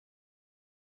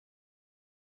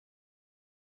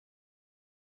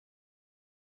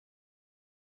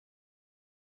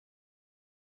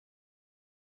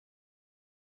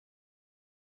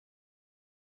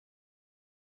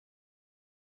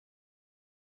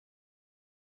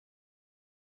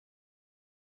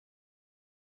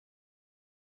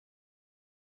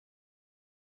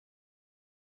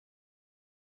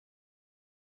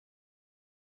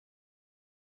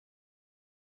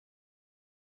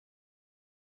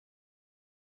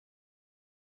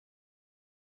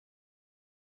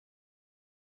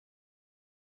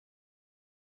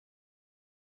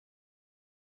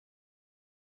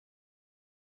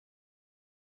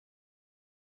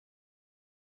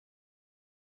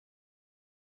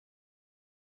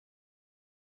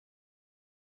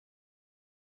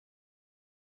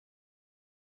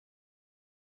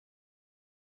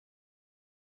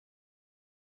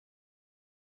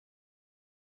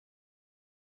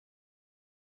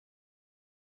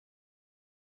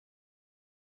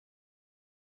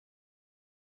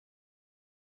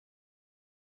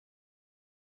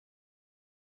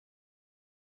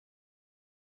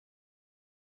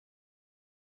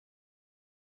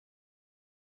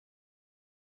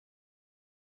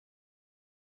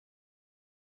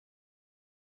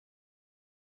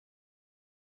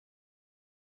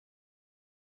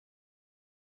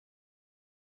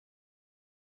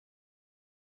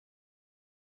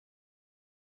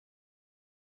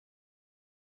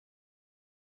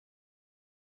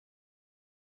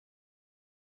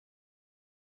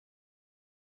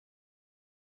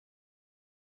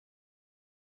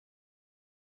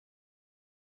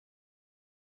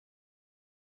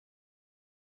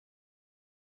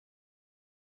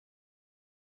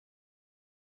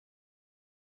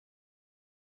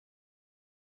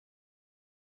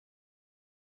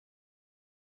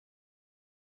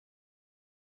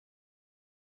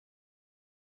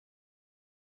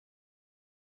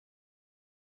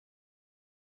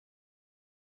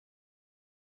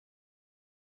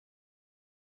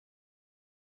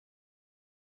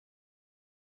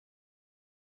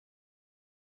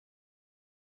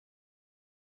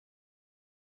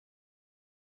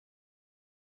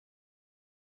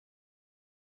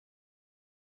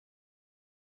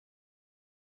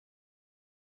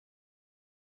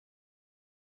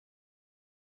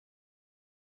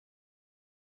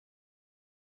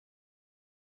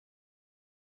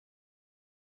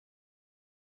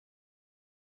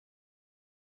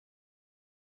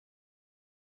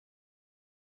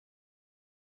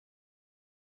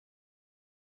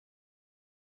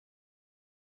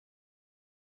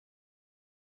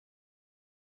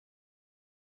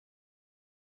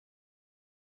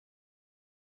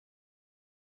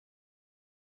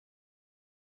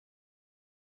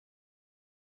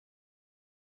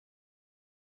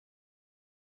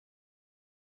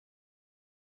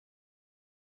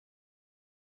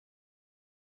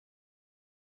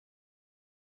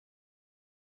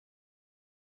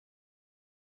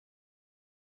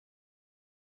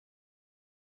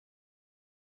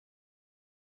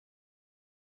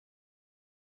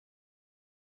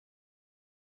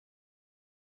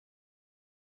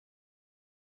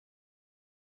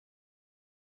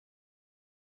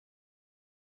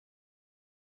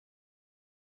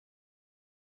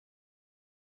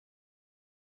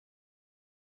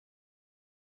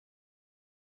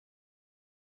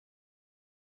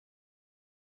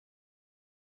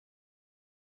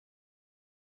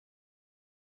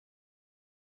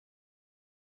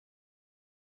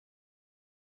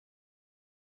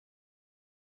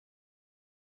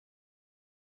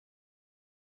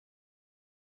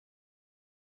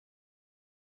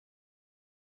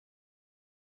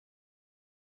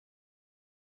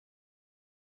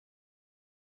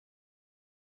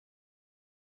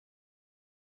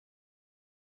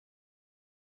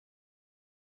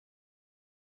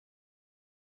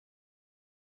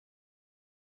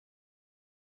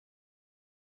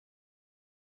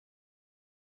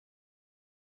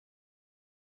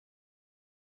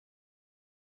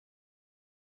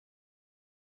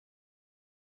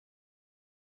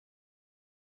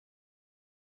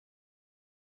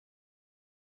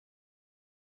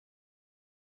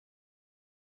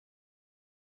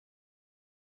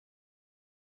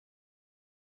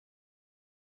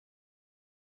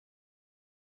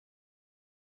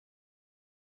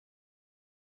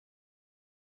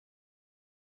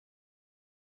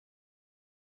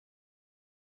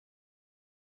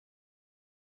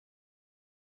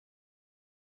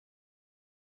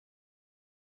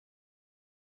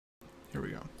Here we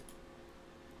go.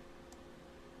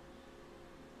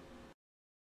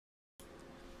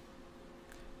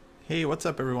 Hey, what's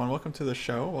up, everyone? Welcome to the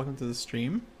show. Welcome to the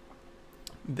stream.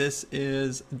 This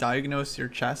is Diagnose Your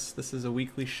Chess. This is a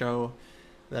weekly show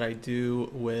that I do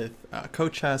with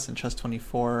CoChess and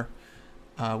Chess24,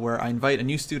 where I invite a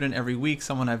new student every week,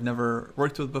 someone I've never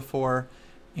worked with before,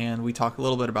 and we talk a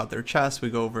little bit about their chess. We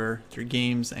go over their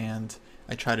games, and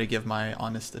I try to give my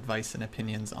honest advice and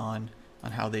opinions on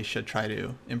how they should try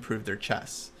to improve their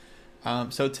chess.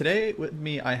 So today with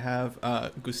me I have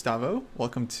Gustavo.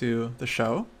 Welcome to the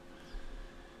show.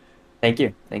 Thank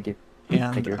you. Thank you.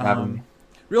 And Thank you for having me.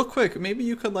 real quick, maybe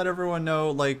you could let everyone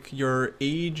know like your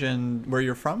age and where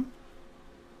you're from.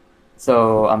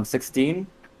 So I'm 16.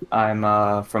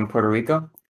 I'm from Puerto Rico.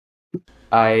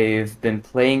 I've been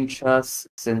playing chess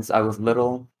since I was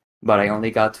little, but I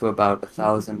only got to about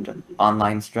 1,000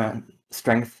 online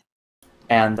strength.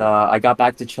 And I got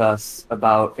back to chess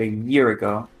about a year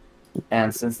ago.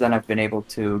 And since then, I've been able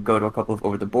to go to a couple of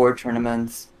over-the-board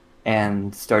tournaments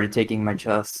and started taking my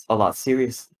chess a lot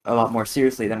more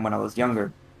seriously than when I was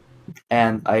younger.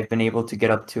 And I've been able to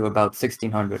get up to about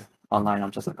 1,600 online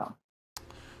on chess.com.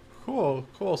 Cool,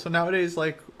 cool. So nowadays,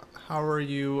 like, how are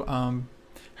you?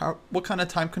 What kind of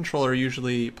time control are you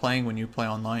usually playing when you play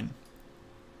online?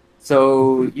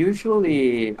 So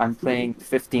usually I'm playing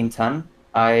 15-10.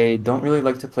 I don't really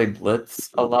like to play Blitz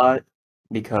a lot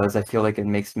because I feel like it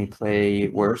makes me play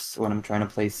worse when I'm trying to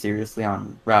play seriously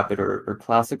on Rapid or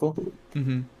Classical.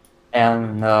 Mm-hmm.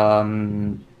 And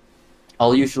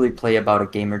I'll usually play about a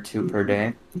game or two per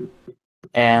day.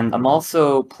 And I'm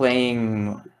also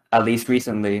playing, at least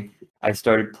recently, I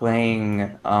started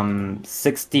playing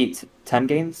 60-10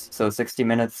 games, so 60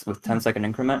 minutes with 10-second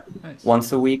increment, Nice.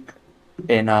 once a week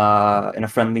in a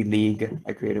friendly league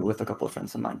I created with a couple of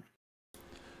friends of mine.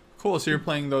 Cool. So you're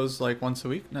playing those like once a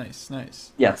week? Nice,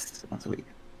 nice. Yes, once a week.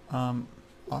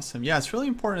 Awesome. Yeah, it's really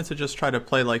important to just try to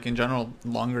play like in general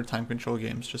longer time control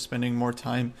games. Just spending more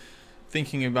time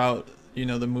thinking about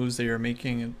the moves that you're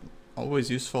making is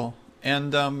always useful.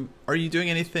 And are you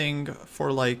doing anything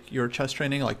for like your chess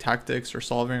training, like tactics or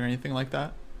solving or anything like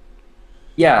that?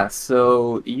 Yeah,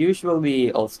 so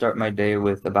usually I'll start my day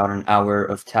with about an hour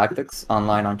of tactics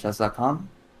online on chess.com.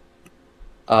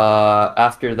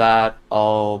 After that,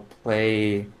 I'll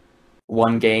play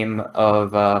one game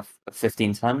of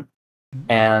 15-10.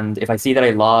 And if I see that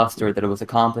I lost or that it was a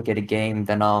complicated game,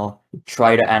 then I'll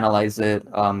try to analyze it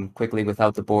quickly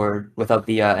without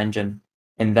the engine,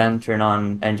 and then turn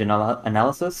on engine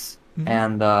analysis. Mhm.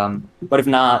 And but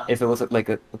if it was like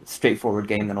a straightforward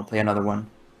game, then I'll play another one,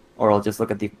 or I'll just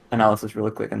look at the analysis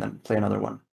really quick and then play another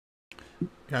one.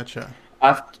 Gotcha.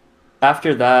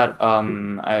 After that,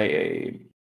 I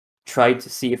try to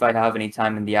see if I have any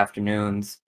time in the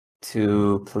afternoons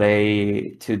to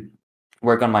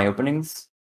work on my openings,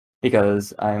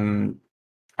 because I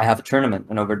have a tournament,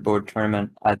 an overboard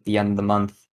tournament at the end of the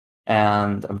month,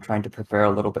 and I'm trying to prepare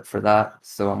a little bit for that.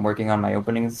 So I'm working on my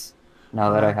openings now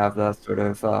that I have that sort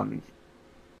of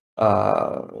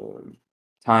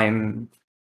time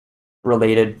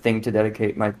related thing to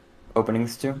dedicate my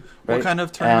openings to. Right? What kind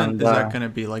of tournament And is that going to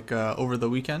be? Like over the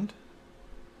weekend?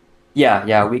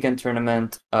 yeah, weekend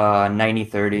tournament,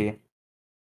 90-30.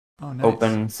 Oh, nice.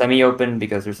 Open, semi-open,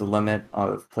 because there's a limit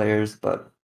of players, but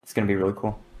it's gonna be really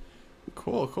cool.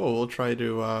 Cool, cool. We'll try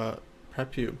to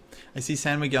prep you. I see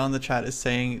San Miguel in the chat is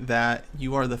saying that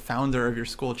you are the founder of your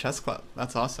school chess club.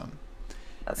 That's awesome.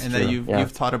 That's And true. that Yeah.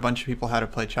 you've taught a bunch of people how to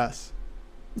play chess.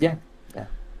 Yeah.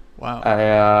 Wow.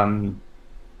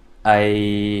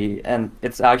 And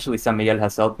it's actually San Miguel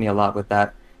has helped me a lot with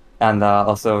that, and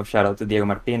also shout out to Diego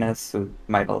Martinez, who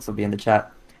might also be in the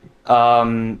chat.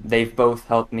 They've both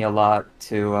helped me a lot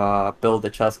to build a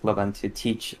chess club and to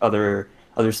teach other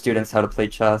students how to play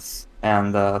chess,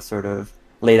 and sort of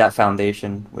lay that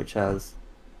foundation, which has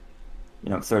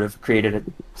sort of created a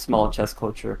small chess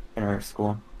culture in our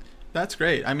school. That's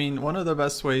great. I mean, one of the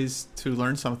best ways to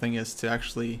learn something is to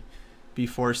actually be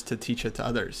forced to teach it to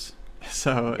others.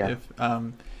 So Yeah. if yeah,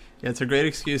 it's a great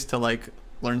excuse to like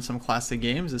learn some classic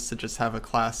games, is to just have a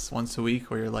class once a week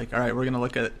where you're like, all right, we're gonna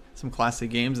look at some classic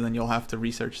games, and then you'll have to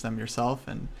research them yourself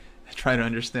and try to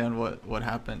understand what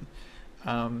happened.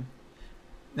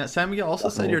 Now, San Miguel also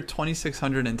said Definitely. you're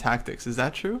 2600 in tactics. Is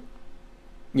that true?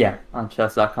 Yeah, on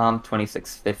chess.com,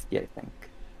 2650, I think.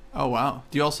 Oh wow.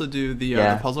 Do you also do the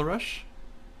Yeah. Puzzle Rush?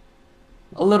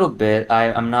 A little bit.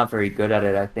 I'm not very good at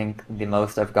it. I think the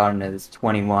most I've gotten is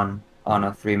 21 on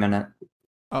a 3-minute.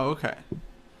 Oh, okay.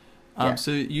 Yeah.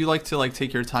 So you like to like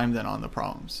take your time then on the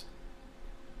problems.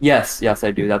 Yes,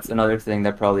 I do. That's another thing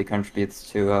that probably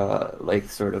contributes to like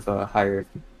sort of a higher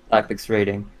tactics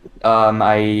rating. I'm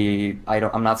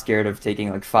not scared of taking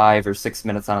like 5 or 6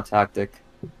 minutes on a tactic,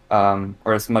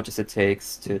 or as much as it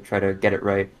takes to try to get it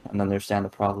right and understand the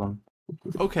problem.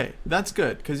 Okay, that's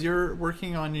good because you're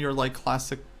working on your like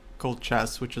classical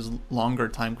chess, which is longer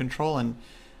time control, and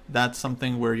that's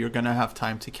something where you're gonna have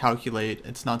time to calculate.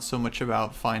 It's not so much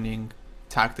about finding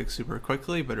tactics super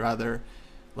quickly, but rather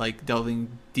like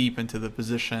delving deep into the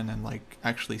position and like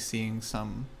actually seeing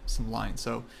some lines.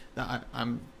 So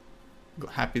I'm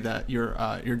happy that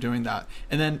you're doing that.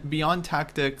 And then beyond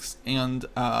tactics and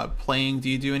playing, do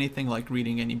you do anything like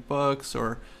reading any books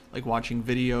or like watching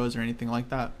videos or anything like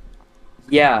that?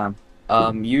 Yeah.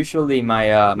 Usually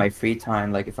my free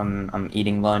time, like if I'm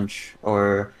eating lunch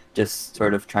or just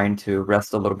sort of trying to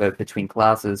rest a little bit between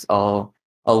classes, I'll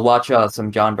watch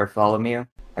some John Bartholomew.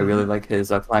 I Mm-hmm. really like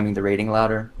his climbing the rating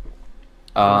ladder.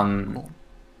 Oh, Um, cool.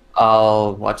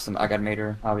 I'll watch some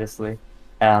Agadmator, obviously.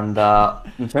 And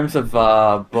in terms of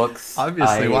books,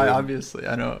 Obviously, why? Obviously,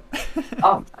 I know.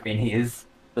 I mean he is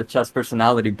the chess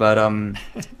personality, but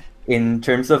in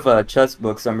terms of chess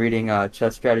books, I'm reading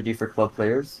Chess Strategy for Club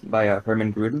Players by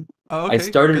Herman Gruden. Oh, I okay,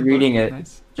 started good book. reading it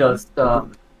Nice. just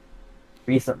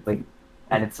recently,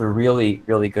 and it's a really,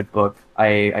 really good book.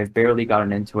 I've barely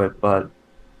gotten into it, but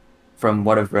from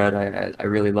what I've read, I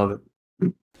really love it.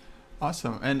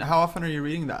 Awesome. And how often are you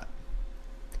reading that?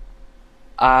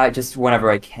 I just whenever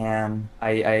I can.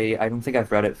 I don't think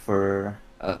I've read it for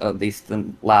at least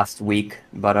the last week,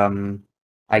 but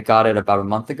I got it about a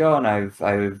month ago, and I've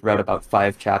read about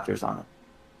 5 chapters on it.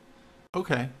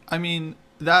 Okay. I mean,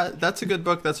 that's a good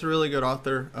book. That's a really good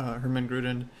author, Herman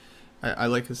Gruden. I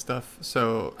like his stuff.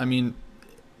 So, I mean,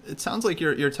 it sounds like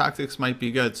your tactics might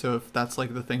be good. So if that's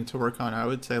like the thing to work on, I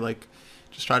would say like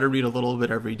just try to read a little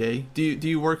bit every day. Do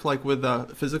you work like with a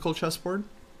physical chessboard?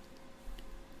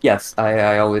 Yes,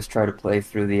 I always try to play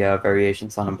through the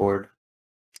variations on a board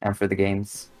and for the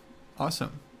games.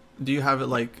 Awesome. Do you have it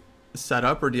like set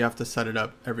up or do you have to set it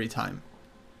up every time?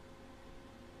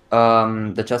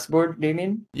 The chessboard, do you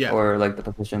mean? Yeah, Or like the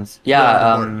positions? the Yeah,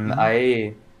 board.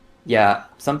 yeah,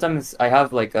 sometimes I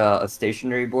have like a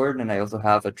stationary board and I also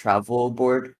have a travel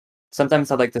board.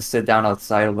 Sometimes I like to sit down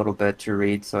outside a little bit to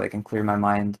read so I can clear my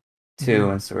mind Mm-hmm. too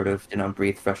and sort of,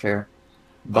 breathe fresh air.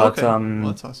 But Okay. Well,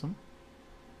 that's awesome.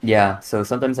 yeah, so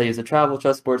sometimes I use a travel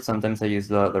chessboard, sometimes I use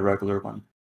the regular one.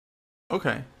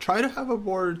 Okay. Try to have a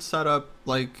board set up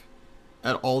like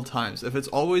at all times. If it's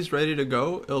always ready to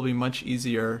go, it'll be much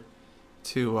easier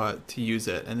to use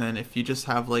it. And then if you just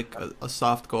have like a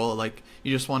soft goal, like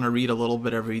you just want to read a little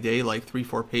bit every day, like 3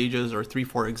 4 pages or 3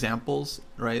 4 examples,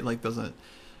 right? Like doesn't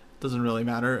really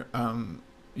matter.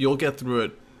 You'll get through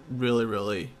it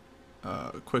really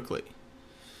quickly.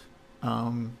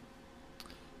 Um,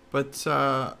 but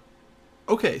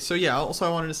okay, so yeah. Also, I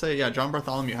wanted to say, yeah, John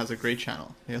Bartholomew has a great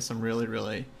channel. He has some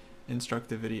really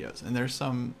instructive videos, and there's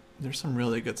some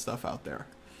really good stuff out there.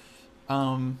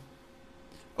 Um,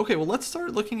 okay, well, let's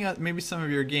start looking at maybe some of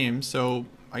your games. So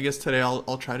I guess today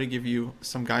I'll try to give you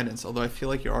some guidance. Although I feel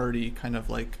like you're already kind of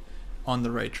like on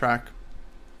the right track.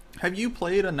 Have you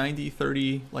played a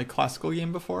 90-30 like classical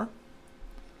game before?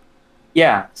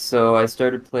 Yeah, so I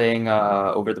started playing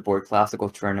over the board classical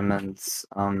tournaments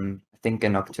I think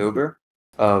in October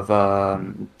of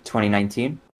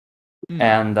 2019. Hmm.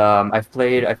 And I've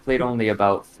played only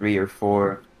about 3 or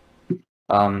 4,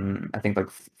 I think like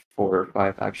 4 or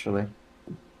 5 actually.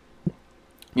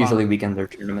 Wow. Usually weekends or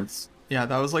tournaments. Yeah,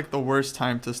 that was like the worst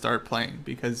time to start playing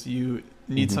because you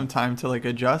need Hmm. some time to like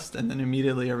adjust, and then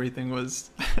immediately everything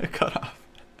was cut off.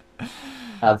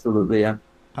 Absolutely, yeah.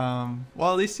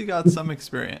 Well, at least you got some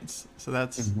experience, so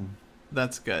Hmm.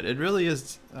 that's good. It really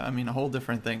is. I mean, a whole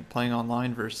different thing playing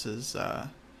online versus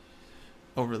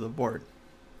over the board.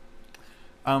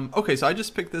 Okay, so I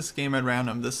just picked this game at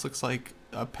random. This looks like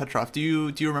Petrov. Do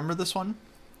you remember this one?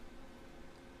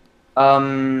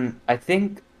 I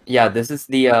think yeah, this is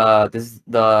the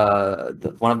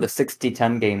one of the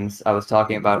 60-10 games I was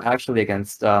talking about actually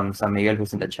against San Miguel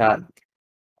who's in the chat.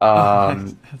 Oh,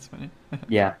 nice. Um, That's funny.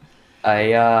 Yeah,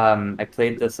 I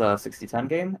played this 60-10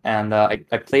 game, and I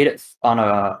played it on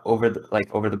a over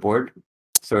the board,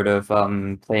 sort of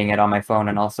playing it on my phone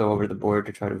and also over the board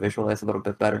to try to visualize a little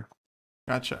bit better.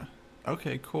 Gotcha.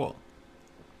 Okay, cool.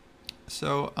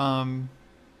 So,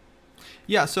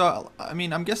 yeah. So, I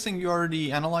mean, I'm guessing you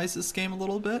already analyzed this game a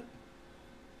little bit.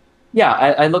 Yeah,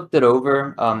 I looked it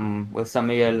over with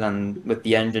Samuel and with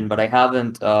the engine, but I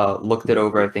haven't looked it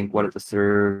over. I think what it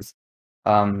deserves,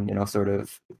 sort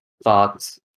of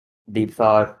thoughts, deep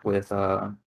thought with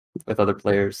other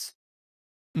players.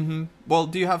 Mm-hmm. Well,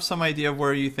 do you have some idea of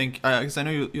where you think? Because I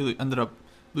know you ended up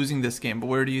losing this game, but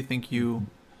where do you think you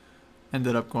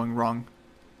ended up going wrong?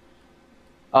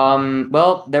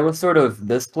 Well, there was sort of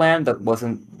this plan that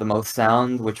wasn't the most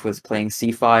sound, which was playing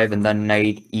c5 and then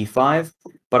knight e5.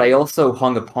 But I also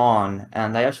hung a pawn,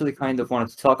 and I actually kind of wanted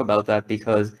to talk about that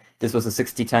because this was a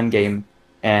 60-10 game,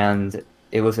 and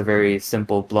it was a very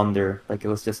simple blunder. Like, it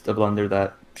was just a blunder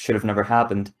that should have never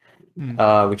happened,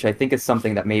 which I think is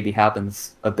something that maybe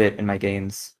happens a bit in my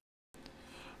games.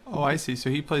 Oh, I see. So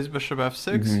he plays bishop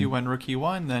f6, you went rook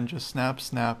e1, then just snap,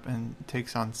 snap, and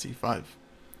takes on c5.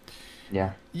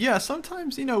 Yeah. Yeah,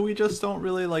 sometimes, we just don't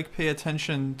really like pay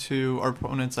attention to our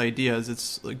opponent's ideas.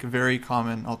 It's like very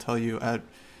common, I'll tell you, at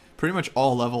pretty much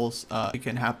all levels it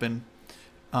can happen.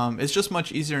 It's just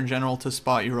much easier in general to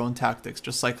spot your own tactics,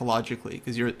 just psychologically,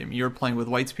 because you're playing with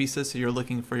white's pieces, so you're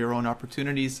looking for your own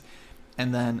opportunities.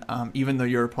 And then even though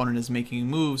your opponent is making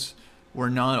moves, we're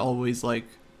not always like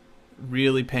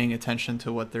really paying attention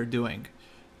to what they're doing.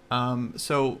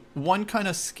 So one kind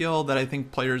of skill that I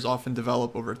think players often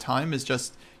develop over time is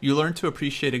just you learn to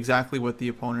appreciate exactly what the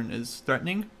opponent is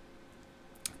threatening.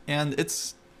 And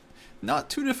it's not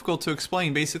too difficult to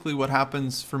explain. Basically what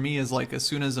happens for me is like as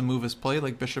soon as a move is played,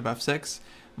 like bishop f6,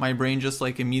 my brain just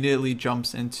like immediately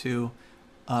jumps into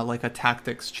like a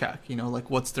tactics check, like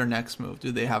what's their next move?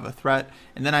 Do they have a threat?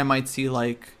 And then I might see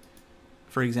like,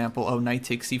 for example, oh, knight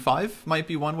takes c5 might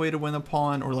be one way to win a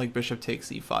pawn, or like bishop takes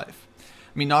e5.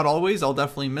 I mean, not always, I'll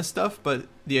definitely miss stuff, but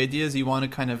the idea is you want to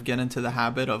kind of get into the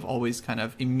habit of always kind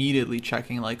of immediately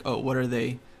checking like, oh, what are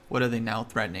they now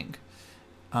threatening?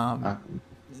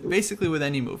 Basically with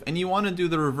any move. And you want to do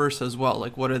the reverse as well,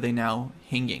 like what are they now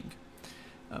hinging?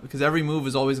 Because every move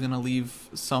is always going to leave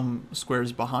some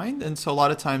squares behind, and so a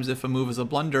lot of times if a move is a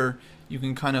blunder, you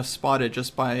can kind of spot it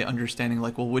just by understanding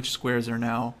like, well, which squares are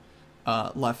now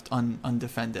left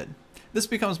undefended. This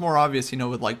becomes more obvious,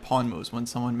 with like pawn moves. When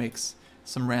someone makes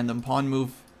some random pawn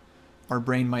move, our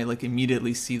brain might like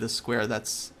immediately see the square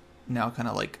that's now kind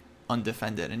of like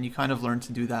undefended, and you kind of learn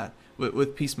to do that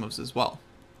with piece moves as well.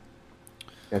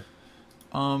 Good.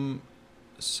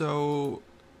 So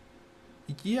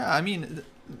yeah, I mean,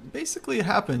 basically it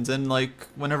happens, and like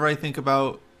whenever I think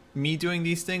about me doing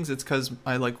these things, it's because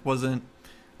I like wasn't,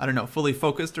 I don't know, fully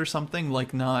focused or something,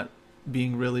 like not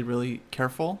being really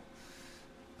careful.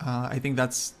 I think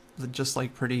that's just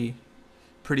like pretty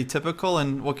typical,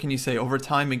 and what can you say, over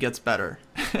time it gets better.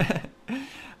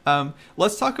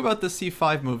 Let's talk about the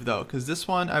c5 move though, because this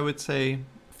one I would say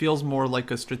feels more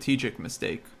like a strategic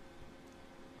mistake.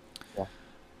 Yeah.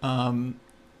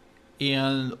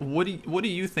 And what do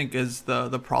you think is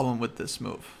the problem with this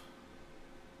move?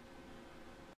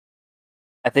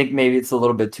 I think maybe it's a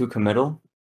little bit too committal.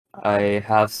 I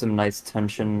have some nice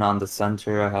tension on the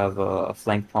center. I have a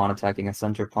flank pawn attacking a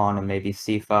center pawn, and maybe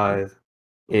c5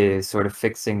 is sort of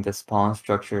fixing this pawn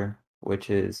structure, which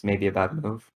is maybe a bad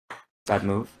move.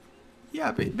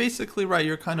 Yeah, basically right.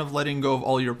 You're kind of letting go of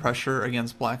all your pressure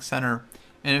against black center.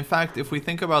 And in fact, if we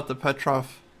think about the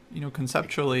Petrov,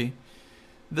 conceptually,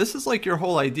 this is like your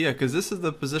whole idea, because this is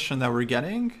the position that we're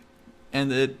getting,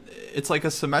 and it's like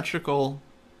a symmetrical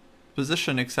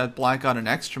position, except black got an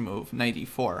extra move, knight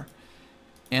e4.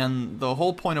 And the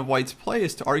whole point of white's play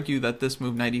is to argue that this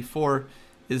move, knight e4,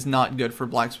 is not good for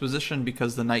black's position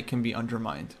because the knight can be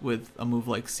undermined with a move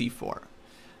like c4.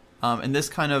 And this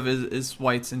kind of is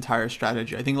white's entire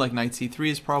strategy. I think like knight c3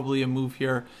 is probably a move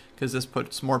here, because this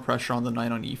puts more pressure on the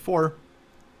knight on e4.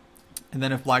 And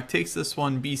then if black takes this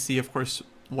one, bc, of course,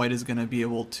 white is going to be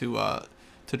able to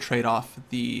trade off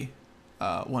the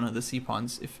one of the c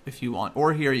pawns if you want.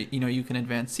 Or here, you can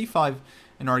advance c5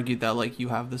 and argue that like you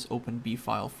have this open b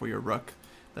file for your rook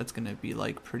that's going to be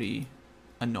like pretty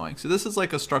annoying. So this is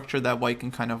like a structure that white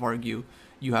can kind of argue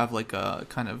you have like a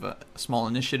kind of a small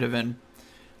initiative in.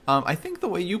 I think the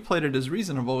way you played it is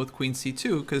reasonable with queen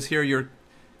c2, because here you're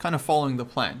kind of following the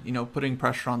plan, putting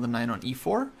pressure on the knight on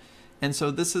e4. And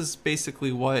so this is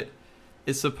basically what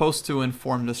is supposed to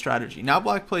inform the strategy. Now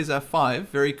black plays f5,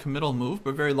 very committal move,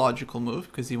 but very logical move,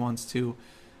 because he wants to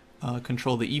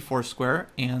control the e4 square.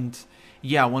 And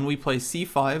yeah, when we play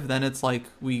c5, then it's like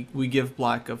we give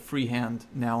black a free hand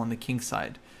now on the king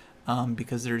side,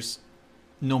 because there's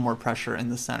no more pressure in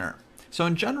the center. So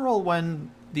in general,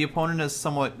 when the opponent has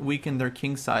somewhat weakened their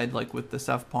king side, like with this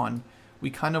f pawn, we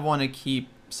kind of want to keep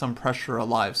some pressure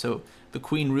alive. So the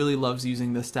queen really loves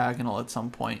using this diagonal at some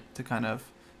point to kind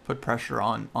of put pressure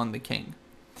on the king.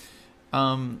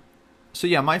 So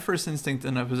yeah, my first instinct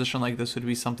in a position like this would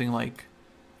be something like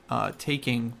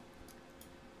taking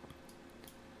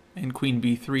and queen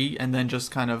b3, and then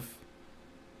just kind of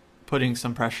putting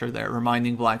some pressure there,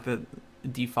 reminding black that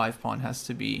d5 pawn has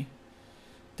to be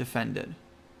defended.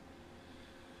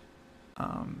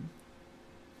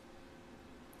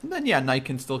 And then yeah, knight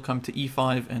can still come to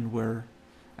e5, and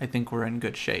I think we're in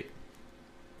good shape.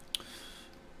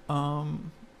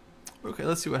 Okay,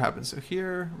 let's see what happens. So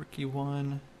here, rook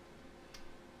e1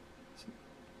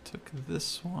 took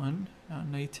this one. Now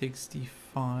knight takes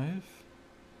d5.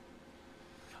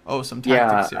 Oh, some Yeah,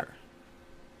 tactics here.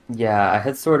 yeah, I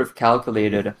had sort of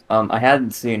calculated. I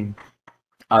hadn't seen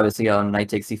obviously knight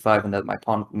takes c5 and that my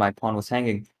pawn was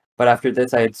hanging. But after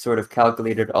this, I had sort of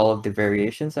calculated all of the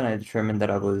variations and I determined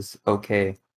that I was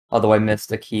okay. Although I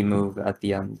missed a key move at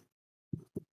the end.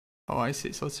 Oh, I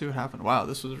see. So let's see what happened. Wow,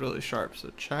 this was really sharp.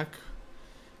 So check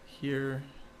here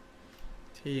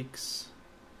takes.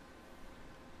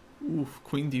 Oof,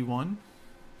 queen d1.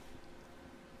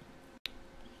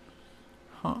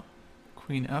 Huh.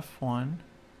 Queen f1.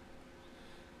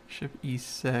 Bishop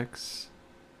e6.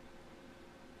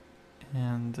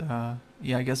 And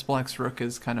yeah, I guess black's rook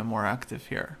is kind of more active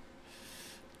here.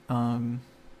 And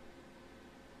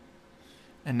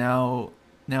now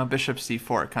bishop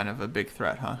c4, kind of a big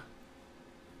threat, huh?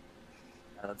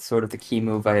 That's sort of the key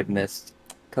move I had missed.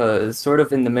 Because sort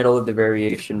of in the middle of the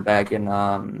variation back in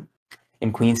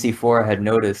queen c4, I had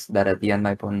noticed that at the end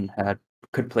my opponent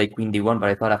could play queen d1, but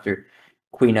I thought after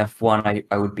queen f1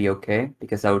 I would be okay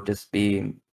because I would just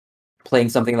be playing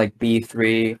something like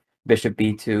b3, bishop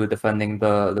b2, defending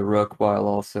the rook while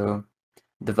also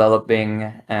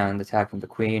developing and attacking the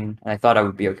queen. And I thought I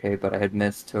would be okay, but I had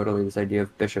missed totally this idea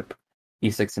of bishop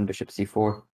e6 and bishop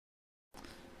c4.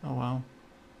 Oh wow.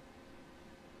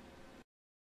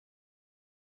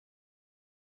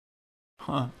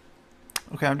 Huh.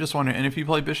 Okay, I'm just wondering. And if you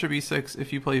play bishop e6,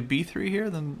 if you play b3 here,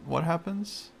 then what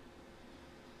happens?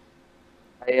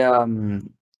 I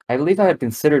believe I had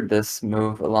considered this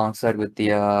move alongside with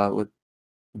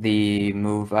the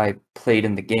move I played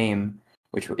in the game,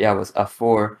 which yeah was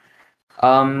f4.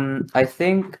 I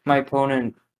think my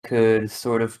opponent could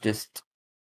sort of just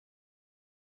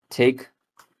take,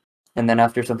 and then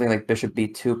after something like bishop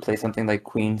b2, play something like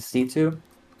queen c2,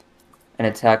 and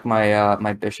attack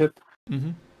my bishop.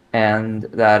 Mm-hmm. And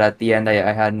that at the end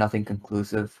I had nothing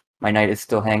conclusive. My knight is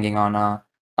still hanging on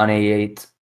a8,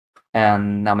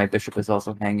 and now my bishop is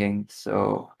also hanging.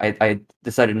 So I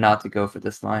decided not to go for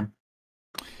this line.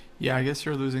 Yeah, I guess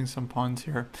you're losing some pawns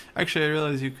here. Actually, I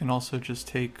realize you can also just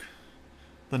take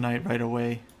the knight right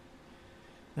away.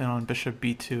 Then on bishop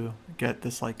b2, get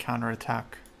this like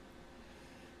counterattack.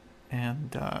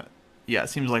 And yeah, it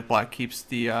seems like black keeps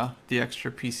the extra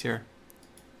piece here.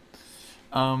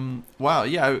 Wow,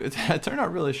 yeah, it turned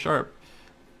out really sharp.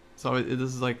 So this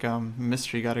is like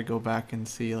mystery. Got to go back and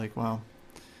see. Like, wow.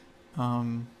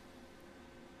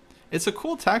 It's a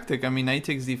cool tactic. I mean, knight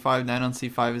takes d5, knight on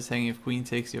c5 is hanging. If queen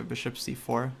takes, you have bishop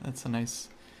c4. That's a nice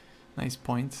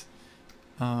point.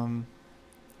 So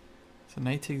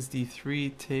knight takes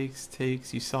d3,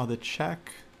 takes. You saw the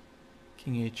check.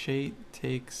 King h8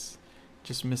 takes.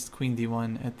 Just missed queen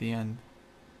d1 at the end.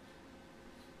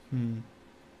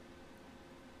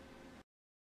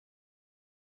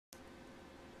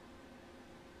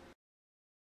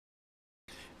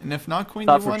 And if not queen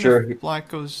Thought for d1, sure. if black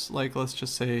goes like, let's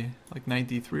just say like knight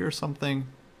d3 or something.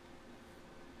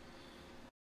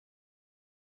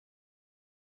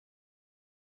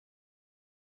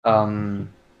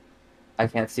 I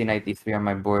can't see knight d3 on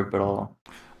my board, but I'll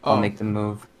Oh, make the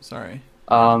move. sorry.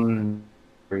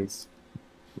 Freeze.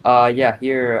 Yeah,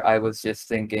 here I was just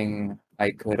thinking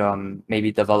I could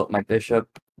maybe develop my bishop,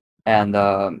 and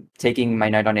taking my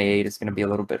knight on a8 is gonna be a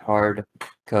little bit hard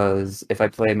because if I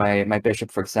play my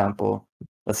bishop, for example,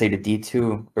 let's say to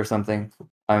d2 or something,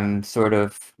 I'm sort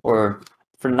of, or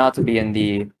for not to be in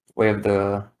the way of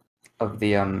the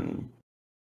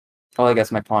well, I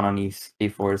guess my pawn on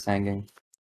e4 is hanging.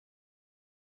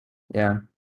 Yeah.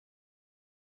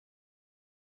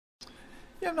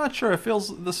 Yeah, I'm not sure. It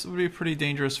feels this would be pretty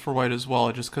dangerous for white as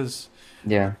well, just because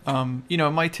Yeah. you know,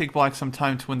 it might take black some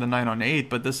time to win the knight on 8,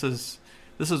 but this is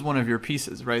one of your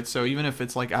pieces, right? So even if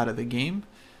it's like out of the game,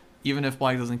 even if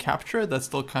black doesn't capture it, that's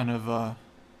still kind of a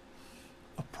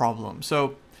problem.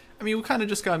 So, I mean, we kind of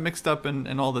just got mixed up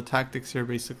in all the tactics here,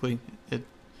 basically. It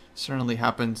certainly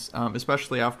happens,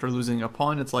 especially after losing a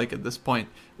pawn. It's like at this point,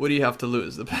 what do you have to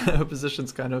lose? The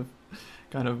position's kind of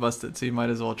busted, so you might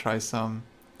as well try something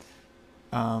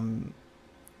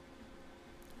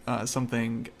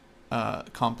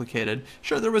complicated.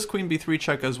 Sure, there was queen b3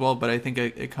 check as well, but I think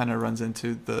it kind of runs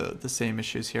into the same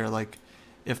issues here. Like,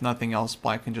 if nothing else,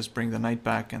 black can just bring the knight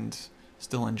back and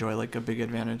still enjoy like a big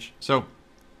advantage. So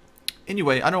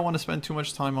anyway, I don't want to spend too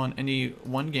much time on any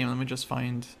one game. Let me just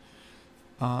find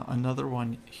another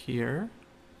one here.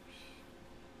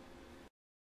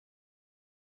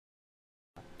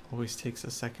 Always takes a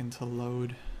second to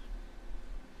load.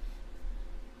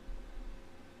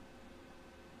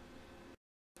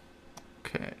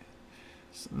 Okay.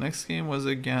 So next game was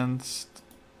against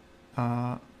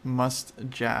Must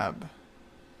Jab.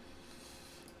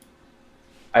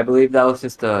 I believe that was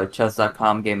just a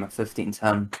chess.com game of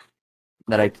 1510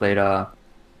 that I played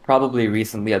probably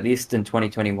recently, at least in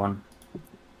 2021.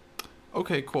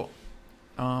 Okay, cool.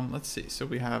 Let's see. So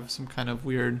we have some kind of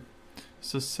weird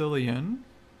Sicilian.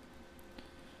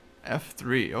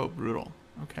 F3. Oh, brutal.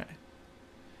 Okay.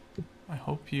 I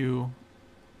hope you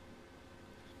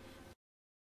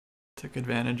took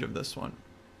advantage of this one.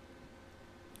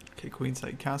 Okay,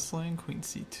 queenside castling, queen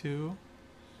c2,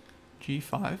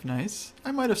 g5, nice.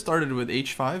 I might have started with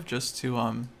h5 just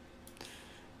to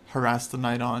harass the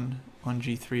knight on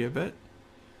g3 a bit,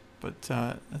 but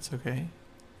that's okay.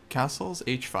 Castles,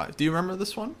 h5. Do you remember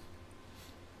this one?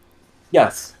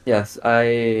 Yes, yes.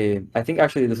 I think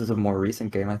actually this is a more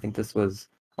recent game. I think this was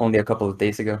only a couple of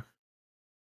days ago.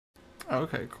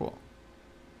 Okay, cool.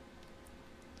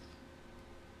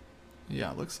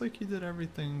 Yeah, looks like you did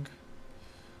everything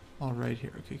all right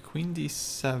here. Okay, queen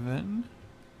d7.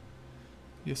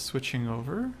 You're switching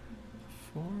over.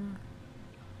 4.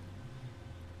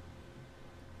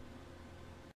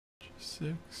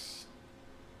 G6.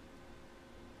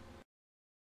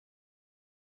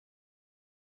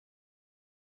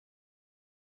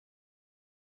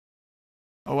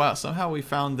 Oh wow, somehow we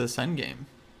found this endgame.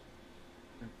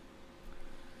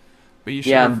 But you should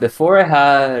Yeah, have... and before I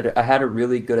had a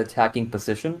really good attacking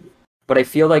position, but I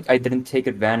feel like I didn't take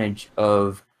advantage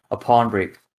of a pawn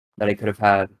break that I could have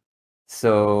had.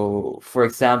 So, for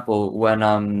example,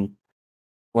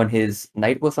 when his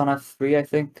knight was on f3, I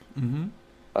think, Mm-hmm.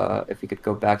 if we could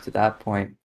go back to that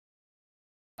point.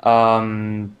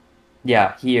 Um,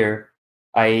 yeah, here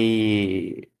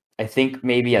I think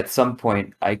maybe at some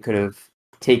point I could have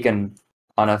taken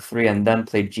on f3 and then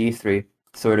played g3,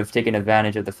 sort of taking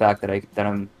advantage of the fact that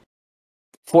I'm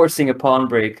forcing a pawn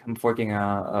break. I'm forking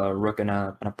a rook and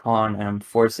a pawn, and I'm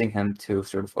forcing him to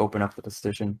sort of open up the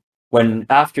position. When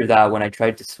after that, when I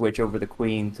tried to switch over the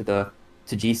queen to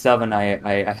g7,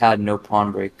 I had no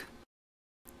pawn break.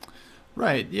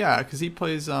 Right, yeah, because he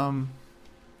plays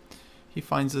he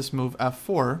finds this move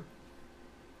f4.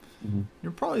 Mhm.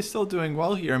 You're probably still doing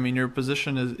well here. I mean, your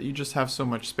position is, you just have so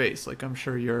much space. Like, I'm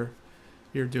sure you're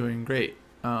doing great.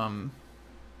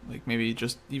 Like maybe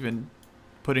just even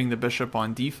putting the bishop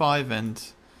on d5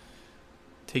 and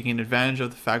taking advantage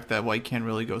of the fact that white can't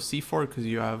really go c4 because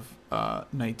you have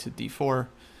knight to d4.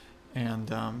 And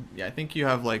yeah, I think you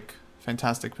have like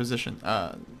fantastic position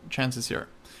chances here.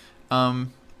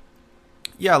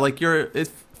 Yeah, like it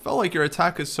felt like your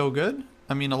attack is so good.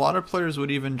 I mean, a lot of players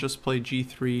would even just play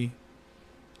g3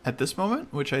 at this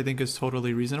moment, which I think is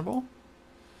totally reasonable.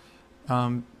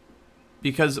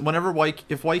 Because whenever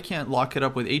if white can't lock it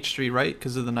up with h3, right,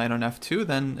 because of the knight on f2,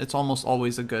 then it's almost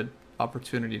always a good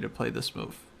opportunity to play this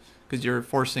move because you're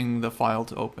forcing the file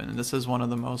to open. And this is one of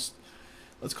the most,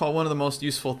 let's call it one of the most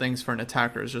useful things for an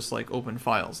attacker, is just like open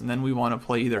files. And then we want to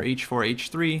play either h4,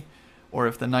 h3, or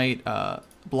if the knight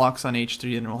blocks on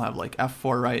h3, then we'll have like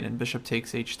f4, right, and bishop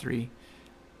takes h3,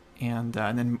 and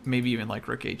then maybe even like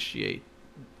rook hg8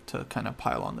 to kind of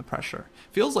pile on the pressure.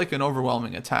 Feels like an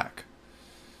overwhelming attack.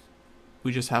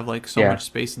 We just have like so much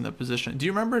space in the position. Do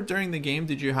you remember during the game,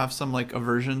 did you have some like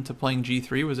aversion to playing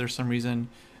g3? Was there some reason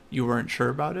you weren't sure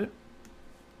about it?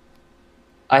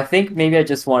 I think maybe I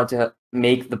just wanted to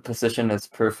make the position as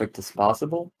perfect as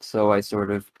possible. So I sort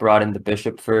of brought in the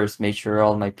bishop first, made sure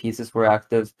all my pieces were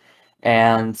active.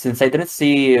 And since I didn't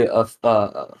see a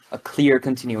clear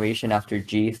continuation after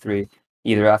g3,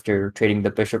 either after trading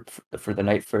the bishop for the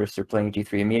knight first or playing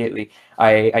g3 immediately,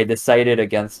 I decided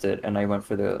against it, and I went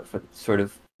for sort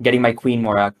of getting my queen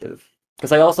more active.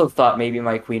 Because I also thought maybe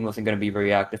my queen wasn't going to be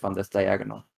very active on this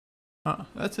diagonal.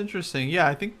 That's interesting. Yeah,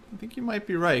 I think you might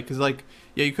be right, because like,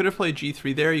 yeah, you could have played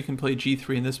g3 there. You can play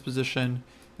g3 in this position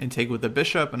and take with the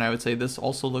bishop, and I would say this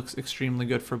also looks extremely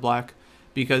good for black,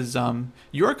 because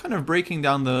you're kind of breaking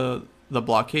down the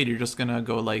blockade. You're just gonna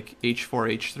go like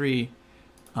h4,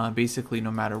 h3, basically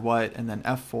no matter what, and then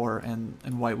f4,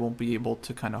 and white won't be able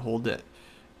to kind of hold it.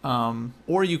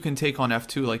 Or you can take on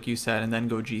f2 like you said, and then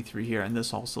go g3 here, and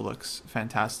this also looks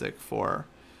fantastic for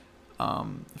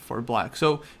black.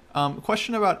 So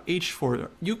question about h4.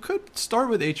 You could start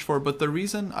with h4, but the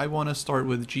reason I want to start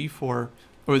with g4 or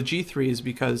with g3 is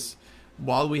because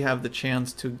while we have the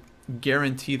chance to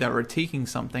guarantee that we're taking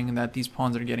something and that these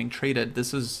pawns are getting traded,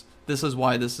 this is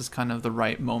why this is kind of the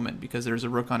right moment, because there's a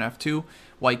rook on f2.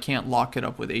 White can't lock it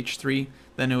up with h3,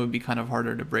 then it would be kind of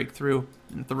harder to break through.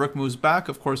 And if the rook moves back,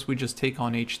 of course we just take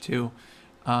on h2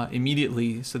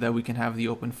 immediately so that we can have the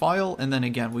open file, and then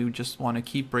again we would just want to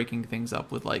keep breaking things up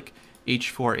with like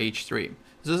h4, h3.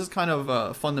 So this is kind of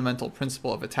a fundamental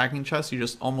principle of attacking chess. You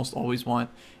just almost always want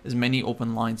as many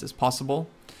open lines as possible.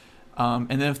 And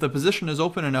then if the position is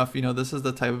open enough, this is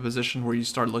the type of position where you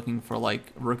start looking for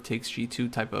like rook takes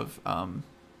g2 type of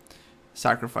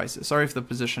sacrifices. Sorry if the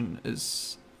position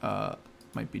is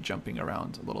might be jumping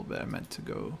around a little bit. I meant to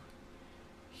go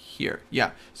here.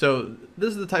 Yeah, so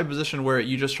this is the type of position where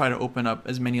you just try to open up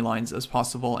as many lines as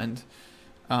possible, and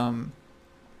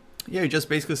yeah, you just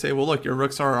basically say, well, look, your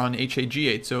rooks are on h8,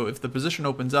 g8, so if the position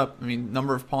opens up, I mean,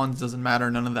 number of pawns doesn't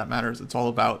matter, none of that matters. It's all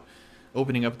about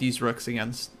opening up these rooks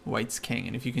against white's king,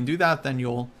 and if you can do that, then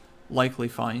you'll likely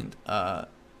find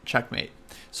checkmate.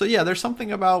 So yeah, there's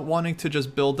something about wanting to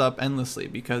just build up endlessly,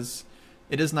 because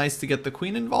it is nice to get the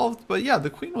queen involved, but yeah, the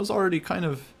queen was already kind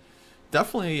of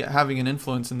definitely having an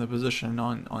influence in the position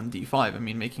on d5. I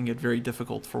mean, making it very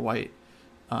difficult for white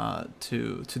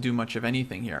to do much of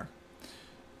anything here.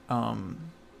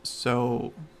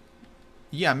 So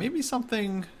yeah, maybe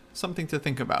something to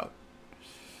think about,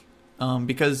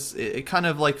 because it kind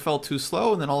of like felt too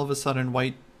slow, and then all of a sudden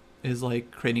white is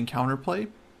like creating counterplay.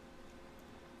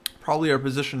 Probably our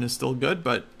position is still good,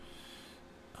 but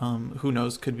who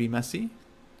knows, could be messy.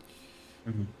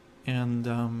 Mm-hmm.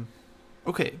 And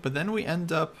okay, but then we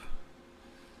end up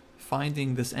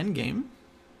finding this endgame.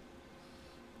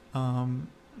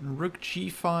 Rook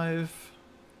g5.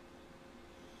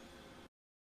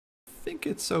 I think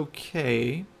it's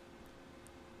okay.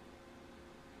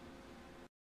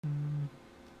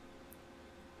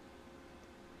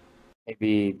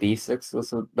 Maybe b6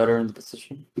 was better in the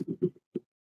position.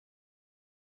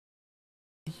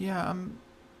 Yeah,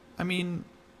 I mean,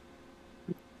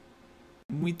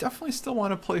 we definitely still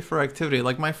want to play for activity.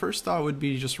 Like, my first thought would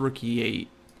be just rook e8.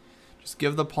 Just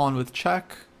give the pawn with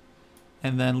check,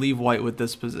 and then leave white with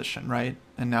this position, right?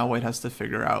 And now white has to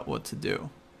figure out what to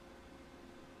do.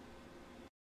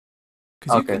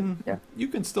 Because you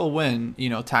can still win,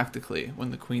 tactically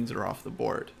when the queens are off the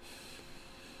board.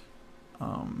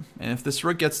 And if this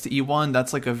rook gets to e1,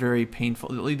 that's like a very painful...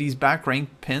 These back rank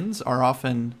pins are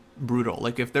often brutal.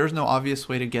 Like, if there's no obvious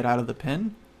way to get out of the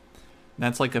pin,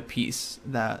 that's like a piece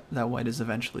that white is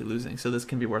eventually losing. So this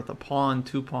can be worth a pawn,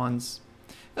 2 pawns.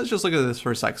 Let's just look at this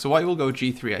for a sec. So white will go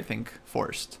g3, I think,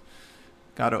 forced.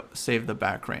 Gotta save the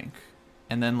back rank.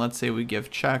 And then let's say we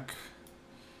give check,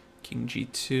 king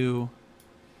g2,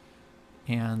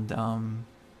 and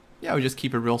yeah, we just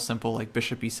keep it real simple, like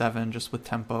bishop e7, just with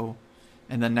tempo.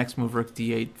 And then next move, rook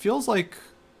d8. Feels like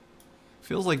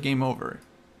game over.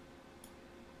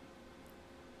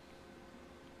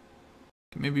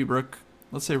 Maybe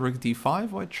let's say rook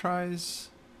d5, white tries.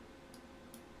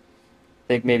 I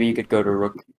think maybe you could go to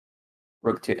rook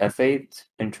to f8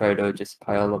 and try to just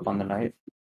pile up on the knight.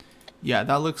 Yeah,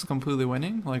 that looks completely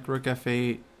winning. Like rook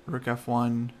f8, rook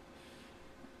f1.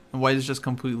 And white is just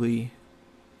completely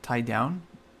tied down.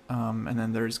 And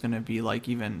then there's going to be like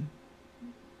even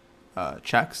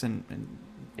checks and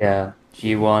yeah,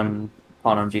 g1,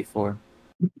 pawn on g4.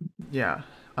 Yeah.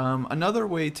 Another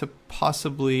way to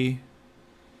possibly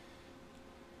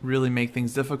really make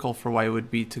things difficult for white would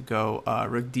be to go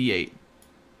rook d8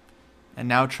 and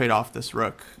now trade off this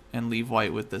rook and leave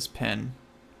white with this pin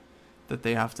that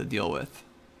they have to deal with.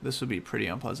 This would be pretty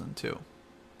unpleasant too.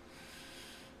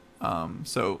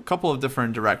 So a couple of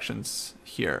different directions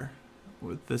here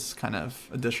with this kind of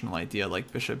additional idea,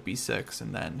 like bishop b6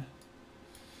 and then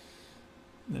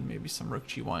maybe some rook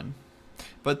g1.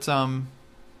 But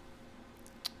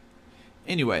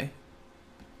anyway,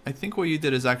 I think what you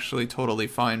did is actually totally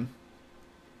fine.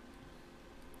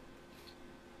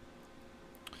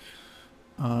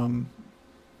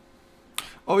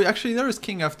 Oh, actually, there was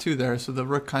king f2 there, so the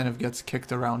rook kind of gets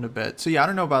kicked around a bit. So yeah, I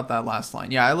don't know about that last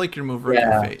line. Yeah, I like your move rook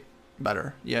f8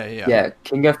 better. Yeah. Yeah,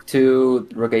 king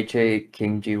f2, rook h8,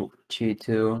 king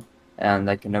g2, and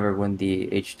I can never win the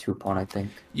h2 pawn, I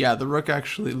think. Yeah, the rook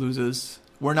actually loses.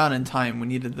 We're not in time. We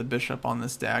needed the bishop on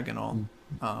this diagonal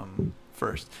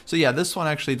first. So yeah, this one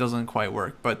actually doesn't quite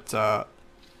work. But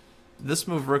this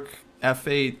move, rook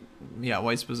f8, yeah,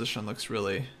 white's position looks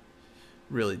really,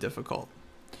 really difficult.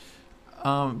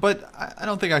 But I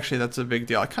don't think actually that's a big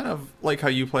deal. I kind of like how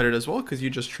you played it as well, because you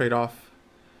just trade off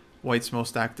white's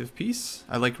most active piece.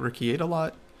 I like rook e8 a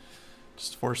lot,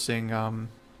 just forcing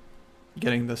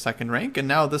getting the second rank. And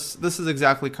now this is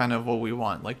exactly kind of what we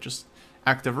want, like just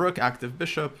active rook, active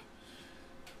bishop.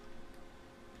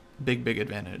 Big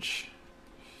advantage.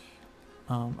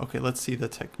 Okay, let's see the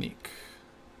technique.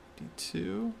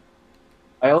 d2.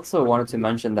 I also wanted to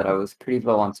mention that I was pretty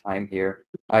low on time here.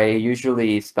 I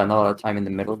usually spend a lot of time in the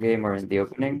middle game or in the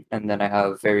opening, and then I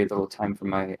have very little time for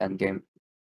my end game,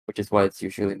 which is why it's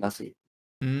usually messy.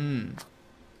 Mm,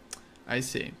 I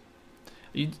see.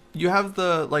 You have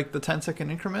the like the 10-second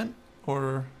increment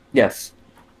or Yes.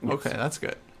 okay, Yes. that's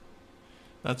good.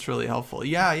 That's really helpful.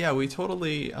 Yeah, yeah, we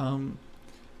totally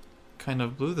kind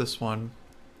of blew this one.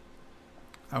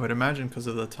 I would imagine because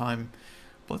of the time.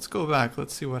 Let's go back.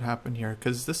 Let's see what happened here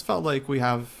because this felt like we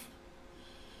have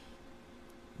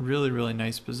really really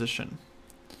nice position.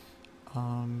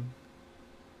 Um,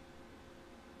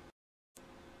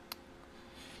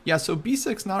 yeah, so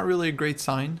b6 not really a great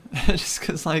sign just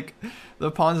because like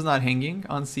the pawn's not hanging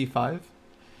on c5.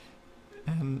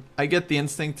 And I get the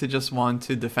instinct to just want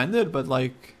to defend it, but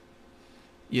like,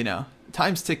 you know,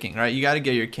 time's ticking, right? You got to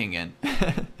get your king in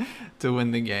to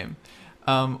win the game.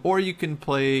 Or you can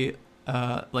play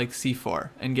like c4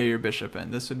 and get your bishop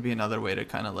in. This would be another way to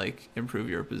kind of like improve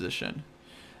your position.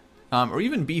 Or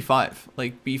even b5,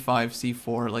 like b5,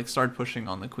 c4, like start pushing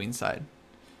on the queen side.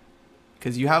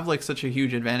 Because you have like such a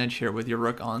huge advantage here with your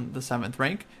rook on the 7th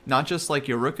rank. Not just like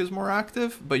your rook is more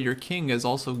active, but your king is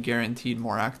also guaranteed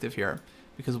more active here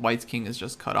because white's king is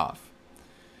just cut off.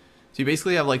 So you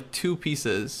basically have like two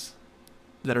pieces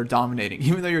that are dominating.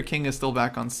 Even though your king is still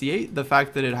back on c8, the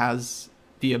fact that it has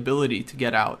the ability to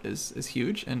get out is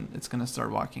huge, and it's going to start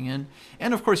walking in.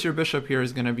 And of course your bishop here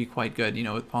is going to be quite good, you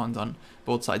know, with pawns on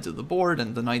both sides of the board,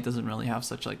 and the knight doesn't really have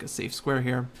such like a safe square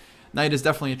here. Knight is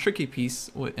definitely a tricky piece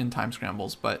in time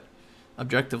scrambles, but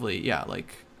objectively, yeah,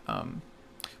 like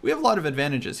we have a lot of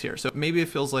advantages here. So maybe it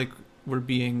feels like we're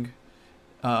being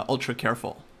ultra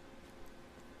careful.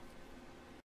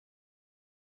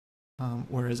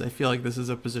 Whereas I feel like this is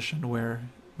a position where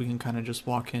we can kind of just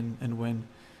walk in and win.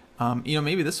 You know,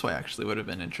 maybe this way actually would have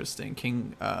been interesting.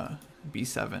 King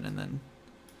b7 and then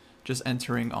just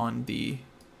entering on the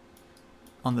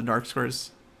dark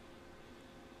squares.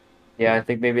 Yeah, I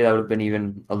think maybe that would have been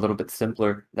even a little bit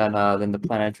simpler than the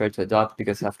plan I tried to adopt,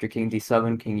 because after king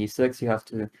d7, king e6, you have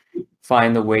to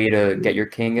find the way to get your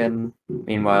king in.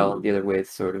 Meanwhile, the other way is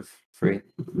sort of free.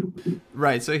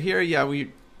 Right, so here, yeah,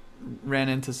 we ran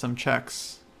into some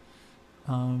checks.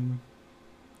 And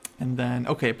then,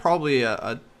 okay, probably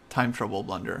a time trouble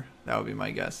blunder. That would be my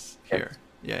guess here.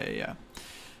 Yes. Yeah.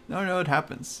 No, it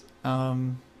happens.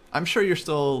 I'm sure you're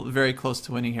still very close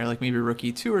to winning here, like maybe rook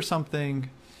e2 or something.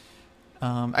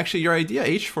 Actually, your idea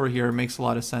h4 here makes a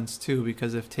lot of sense too,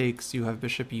 because if takes, you have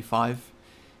bishop e5,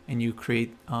 and you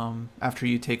create, after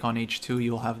you take on h2,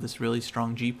 you'll have this really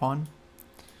strong g-pawn.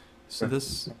 So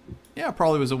this, yeah,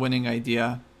 probably was a winning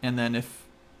idea. And then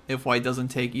if white doesn't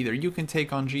take, either you can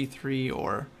take on g3,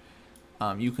 or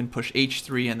you can push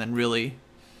h3 and then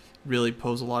really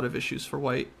pose a lot of issues for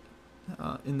white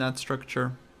in that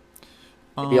structure.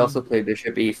 He also played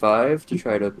bishop e5 to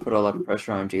try to put a lot of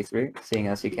pressure on g3, seeing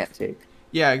as he can't take.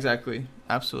 Yeah, exactly.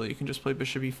 Absolutely. You can just play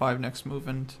bishop e5 next move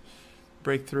and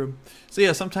break through. So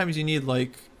yeah, sometimes you need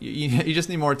like you just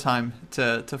need more time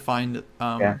to find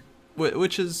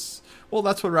which is, well,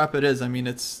 that's what rapid is. I mean,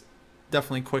 it's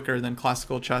definitely quicker than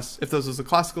classical chess. If this was a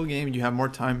classical game and you have more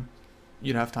time,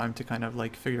 you'd have time to kind of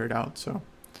like figure it out. So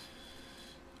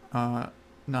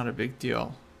not a big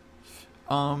deal.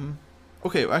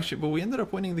 Okay, actually, but we ended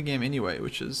up winning the game anyway,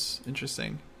 which is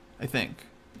interesting, I think.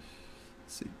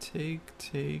 Let's see,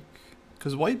 take,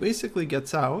 because white basically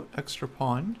gets out, extra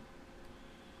pawn.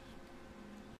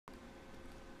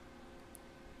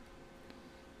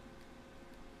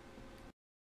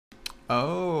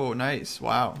 Oh, nice,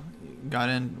 wow. Got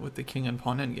in with the king and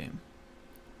pawn endgame.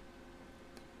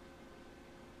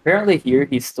 Apparently here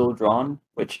he's still drawn,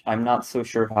 which I'm not so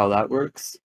sure how that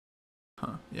works.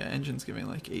 Huh, yeah, engine's giving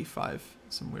like a5,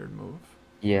 some weird move.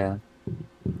 Yeah.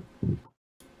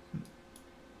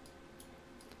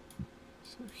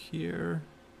 So here,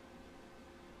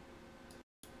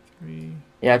 3.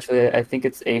 Yeah, actually, I think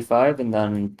it's a5, and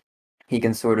then he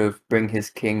can sort of bring his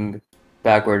king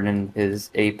backward, and his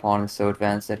a pawn is so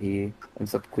advanced that he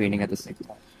ends up queening at the same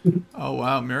time. Oh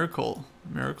wow, miracle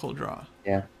draw.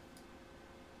 Yeah.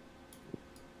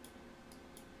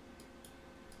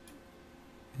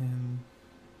 And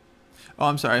oh,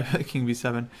 I'm sorry, king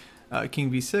b7,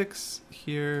 king b6,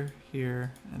 here,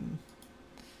 and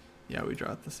yeah, we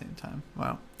draw at the same time.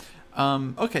 Wow.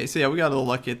 Okay, so yeah, we got a little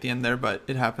lucky at the end there, but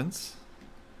it happens.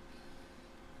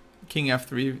 King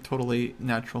f3, totally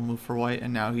natural move for white,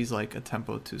 and now he's like a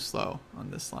tempo too slow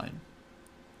on this line.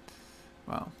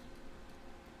 Wow.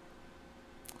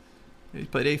 He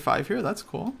played a5 here, that's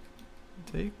cool.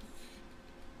 Take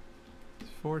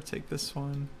 4, take this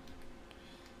one.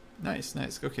 Nice.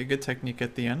 Okay, good technique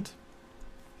at the end.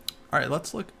 All right,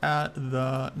 let's look at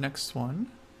the next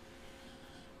one.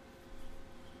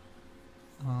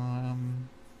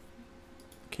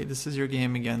 Okay, this is your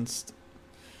game against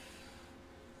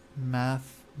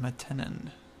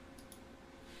Mathmatinen.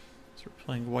 So we're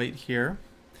playing white here.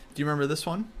 Do you remember this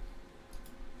one?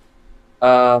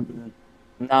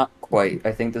 Not quite.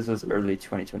 I think this was early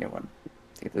 2021. I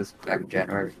think this was back in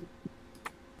January.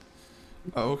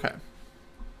 Oh, okay.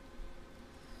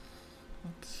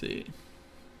 Let's see.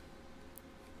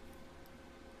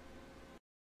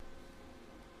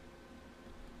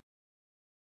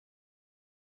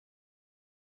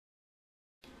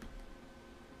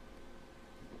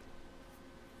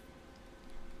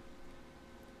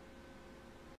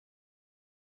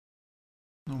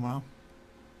 Oh, wow.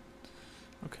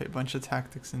 Okay, bunch of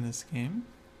tactics in this game.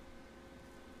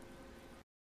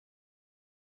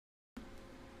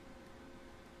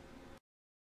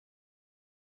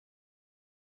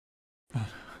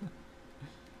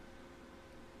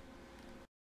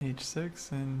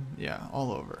 H6 and yeah,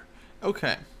 all over.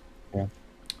 Okay. Yeah.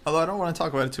 Although I don't want to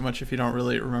talk about it too much if you don't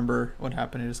really remember what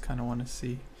happened. I just kind of want to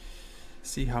see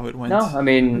how it went. No, I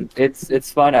mean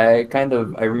it's fine. I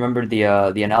remember the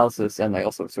analysis, and I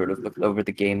also sort of looked over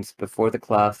the games before the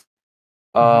class.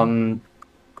 Um,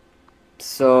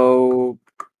 so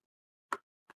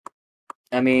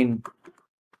I mean,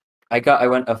 I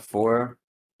went F4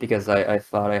 because I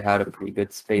thought I had a pretty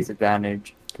good space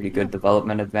advantage, pretty good Yeah.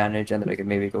 development advantage, and that I could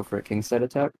maybe go for a king side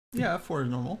attack. Yeah, F4 is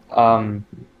normal.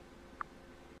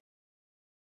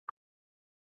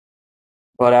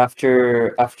 But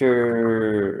after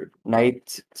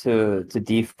knight to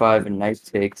d5 and knight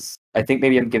takes, I think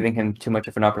maybe I'm giving him too much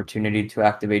of an opportunity to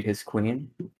activate his queen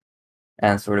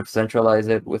and sort of centralize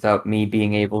it without me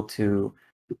being able to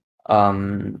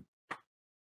um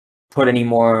put any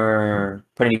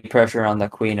pressure on the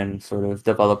queen and sort of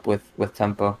develop with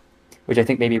tempo, which I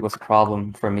think maybe was a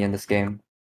problem for me in this game.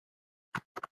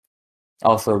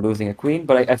 Also losing a queen,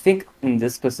 but I think in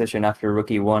this position after rook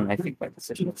e1, I think my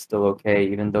position is still okay,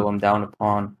 even though I'm down a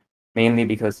pawn, mainly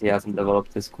because he hasn't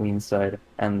developed his queen side,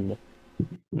 and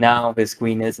now his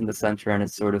queen is in the center and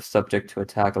it's sort of subject to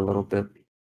attack a little bit.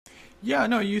 Yeah,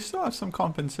 no, you still have some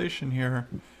compensation here.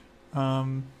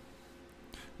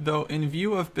 Though in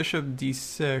view of bishop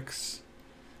d6,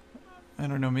 I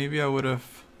don't know, maybe I would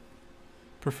have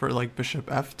preferred like bishop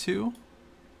f2.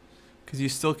 Because you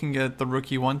still can get the rook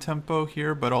e1 tempo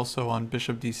here, but also on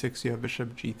bishop d6 you have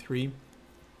bishop g3.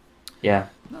 Yeah.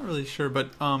 Not really sure, but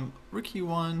rook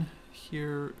e1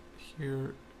 here,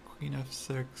 queen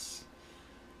f6,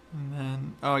 and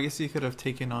then I guess you could have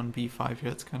taken on b5 here.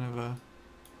 It's kind of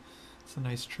it's a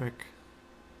nice trick.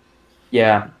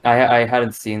 Yeah, I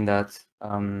hadn't seen that.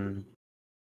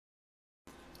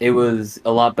 It was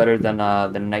a lot better than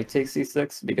knight takes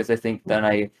c6 because I think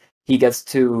then he gets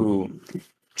to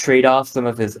trade off some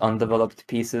of his undeveloped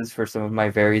pieces for some of my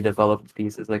very developed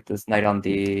pieces, like this knight on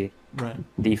d4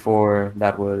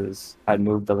 that had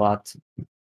moved a lot.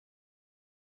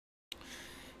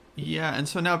 Yeah, and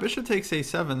so now bishop takes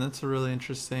a7. That's a really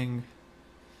interesting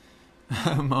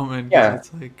moment. Yeah.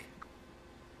 It's like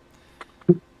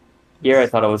Here I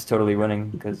thought I was totally winning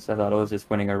because I thought I was just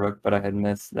winning a rook, but I had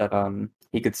missed that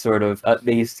he could sort of at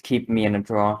least keep me in a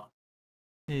draw.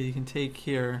 yeah, you can take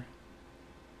here,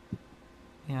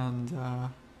 and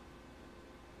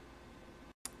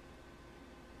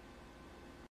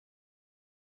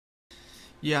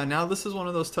yeah, now this is one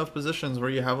of those tough positions where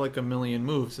you have like a million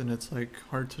moves, and it's like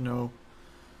hard to know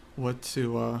what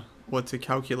to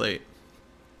calculate.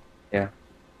 Yeah.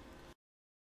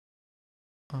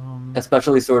 Um,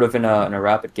 Especially sort of in a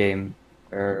rapid game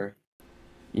where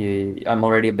I'm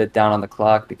already a bit down on the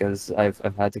clock because I've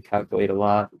had to calculate a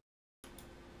lot.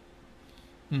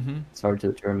 It's hard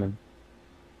to determine.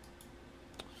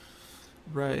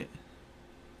 Right.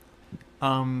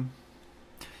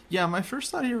 Yeah, my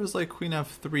first thought here was like queen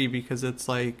f3 because it's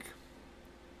like,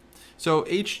 so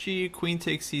hg, queen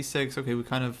takes c6. Okay, we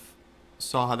kind of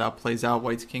saw how that plays out.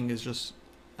 White's king is just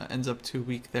ends up too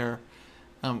weak there.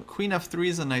 Queen f3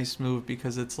 is a nice move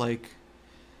because it's like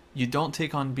you don't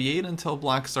take on b8 until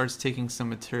black starts taking some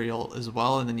material as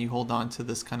well, and then you hold on to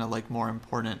this kind of like more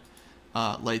important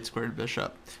light squared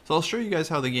bishop. So I'll show you guys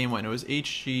how the game went. It was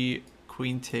hg,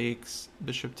 queen takes,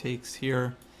 bishop takes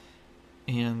here,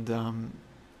 and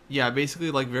yeah,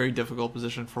 basically like very difficult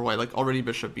position for white. Like already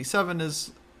bishop b7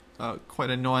 is quite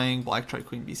annoying. Black tried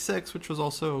queen b6, which was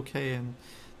also okay, and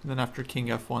then after king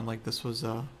f1, like this was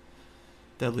a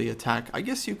deadly attack. I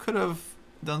guess you could have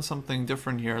done something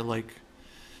different here, like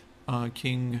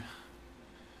king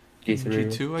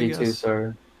g2, I guess.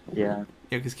 Sorry. Yeah.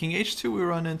 Yeah, because king h2 we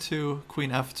run into queen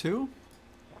f2,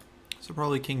 so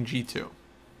probably king g2.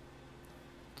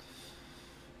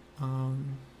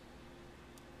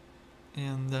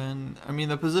 And then, I mean,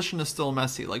 the position is still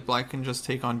messy. Like black can just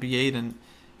take on b8, and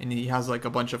and he has like a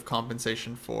bunch of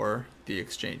compensation for the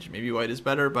exchange. Maybe white is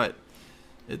better, but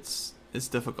it's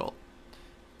difficult.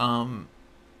 So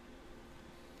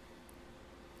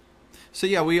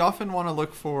yeah, we often want to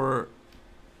look for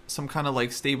some kind of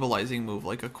like stabilizing move,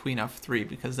 like a queen f3,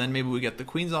 because then maybe we get the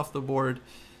queens off the board,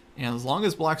 and as long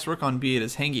as black's rook on b8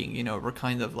 is hanging, you know, we're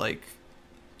kind of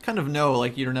know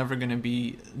like you're never going to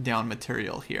be down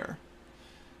material here.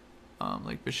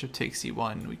 Like bishop takes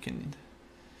e1, we can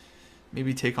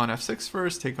maybe take on f6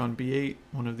 first, take on b8,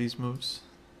 one of these moves.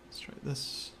 Let's try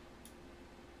this.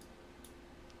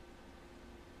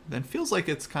 Then feels like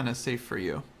it's kind of safe for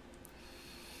you.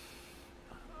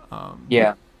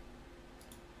 Yeah.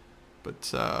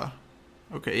 But,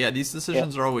 okay, yeah, these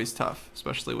decisions are always tough,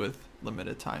 especially with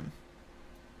limited time.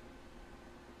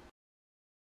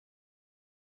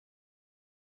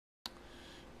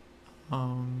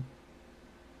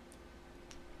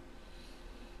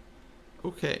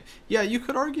 Okay, yeah, you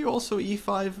could argue also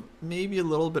e5 maybe a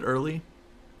little bit early,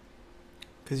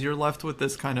 because you're left with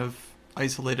this kind of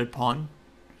isolated pawn.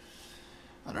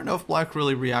 I don't know if black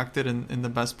really reacted in the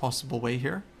best possible way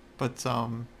here, but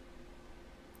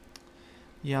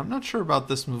yeah, I'm not sure about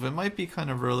this move. It might be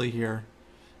kind of early here.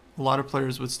 A lot of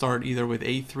players would start either with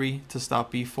a3 to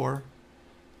stop b4,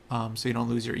 so you don't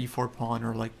lose your e4 pawn,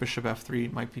 or like bishop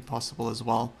f3 might be possible as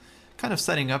well. Kind of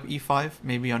setting up e5,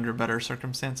 maybe under better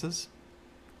circumstances.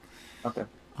 Okay.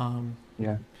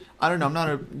 Yeah. I don't know. I'm not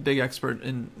a big expert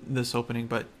in this opening,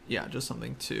 but yeah, just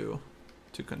something to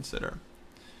consider.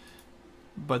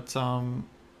 But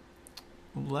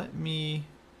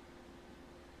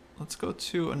let's go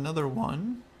to another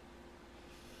one.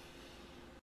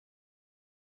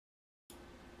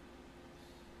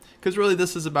 Because really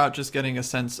this is about just getting a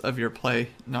sense of your play,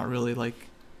 not really like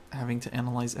having to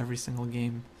analyze every single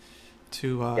game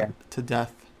to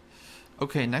death.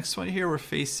 Okay, next one here, we're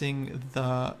facing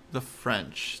the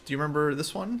French. Do you remember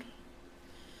this one?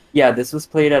 Yeah, this was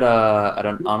played at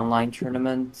an online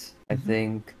tournament, I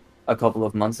think a couple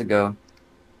of months ago.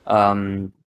 A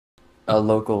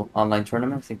local online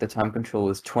tournament. I think the time control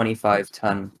was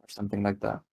 25-10 or something like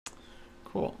that.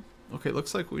 Cool. Okay,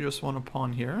 looks like we just won a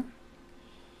pawn here.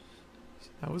 So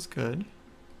that was good.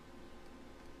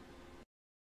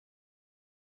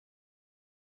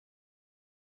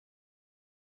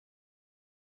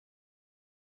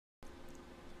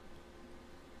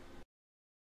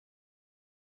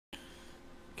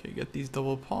 Okay, get these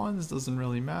double pawns, doesn't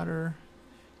really matter.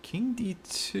 King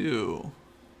d2.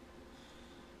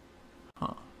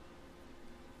 Huh.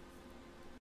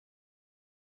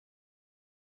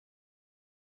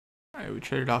 Alright, we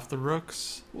traded off the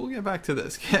rooks. We'll get back to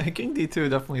this. King d2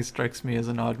 definitely strikes me as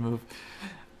an odd move.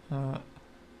 I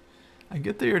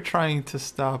get that you're trying to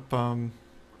stop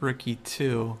rook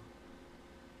e2.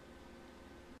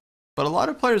 But a lot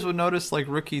of players would notice like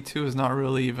rook e2 is not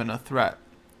really even a threat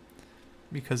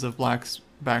because of black's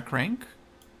back rank.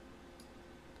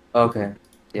 Okay,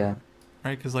 yeah.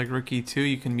 Right, because like rook e2,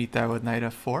 you can meet that with knight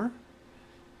f4.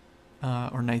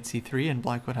 Or knight c3, and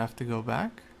black would have to go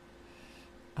back.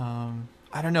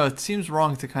 I don't know, it seems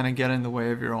wrong to kind of get in the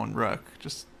way of your own rook,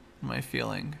 just my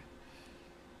feeling.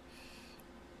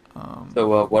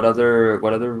 So what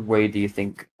other way do you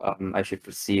think I should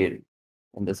proceed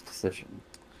in this position?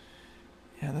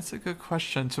 Yeah, that's a good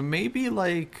question. So maybe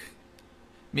a3,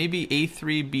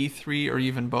 b3, or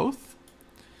even both,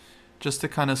 just to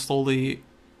kind of slowly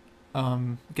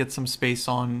get some space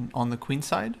on the queen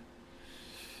side,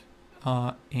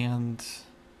 and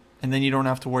then you don't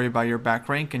have to worry about your back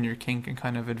rank, and your king can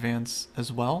kind of advance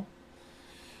as well.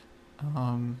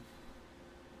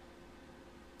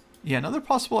 Yeah, another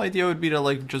possible idea would be to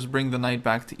like just bring the knight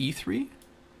back to e3.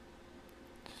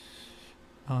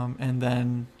 And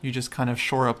then you just kind of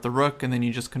shore up the rook, and then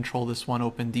you just control this one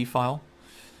open d file.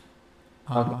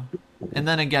 And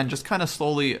then again, just kind of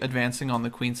slowly advancing on the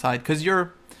queen side, because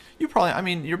you're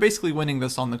basically winning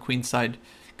this on the queen side,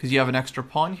 because you have an extra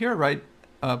pawn here, right?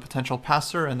 Potential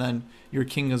passer, and then your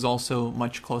king is also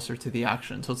much closer to the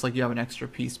action, so it's like you have an extra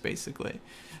piece basically.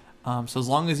 So as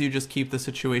long as you just keep the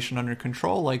situation under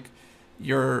control, like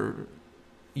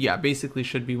basically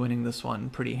should be winning this one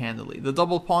pretty handily. The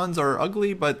double pawns are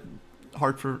ugly, but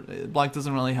black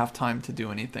doesn't really have time to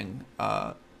do anything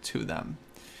to them.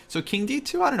 So king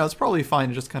d2, I don't know, it's probably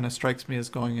fine. It just kind of strikes me as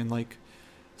going in like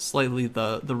slightly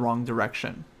the wrong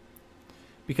direction,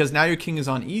 because now your king is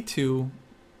on e2,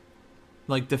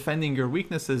 like defending your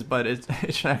weaknesses, but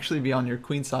it should actually be on your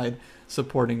queen side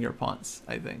supporting your pawns,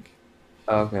 I think.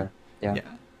 Okay. Yeah.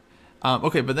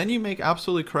 Okay, but then you make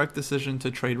absolutely correct decision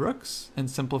to trade rooks and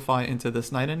simplify into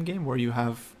this knight endgame where you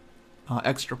have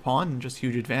extra pawn and just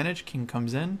huge advantage. King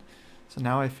comes in, So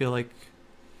now I feel like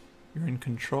you're in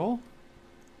control.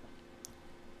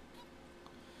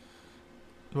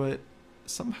 But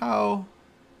somehow...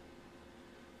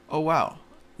 Oh, wow.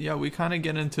 Yeah, we kind of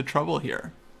get into trouble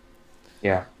here.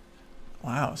 Yeah.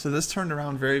 Wow, so this turned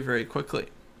around very, very quickly.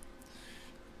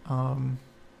 Um,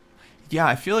 yeah,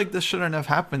 I feel like this shouldn't have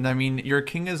happened. I mean, your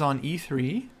king is on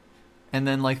e3, and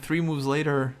then like 3 moves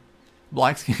later,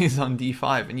 black's king is on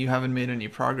d5, and you haven't made any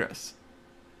progress.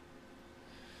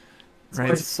 So I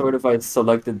Right? sort of I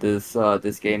selected this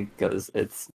game because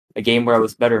it's a game where I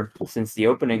was better since the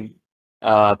opening,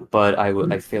 but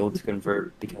I failed to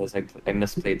convert because I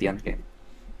misplayed the endgame.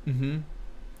 Mm-hmm.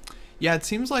 Yeah, it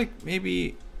seems like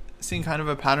maybe seeing kind of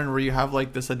a pattern where you have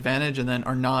like this advantage and then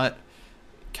are not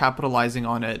capitalizing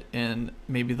on it in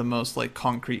maybe the most like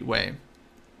concrete way.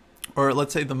 Or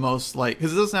let's say the most like,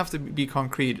 because it doesn't have to be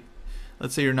concrete.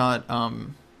 Let's say you're not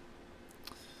kind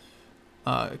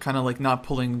of like not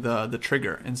pulling the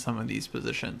trigger in some of these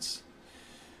positions.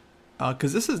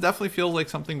 Because this is definitely feels like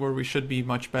something where we should be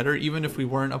much better, even if we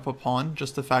weren't up a pawn.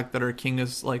 Just the fact that our king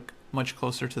is like much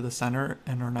closer to the center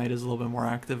and our knight is a little bit more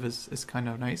active is kind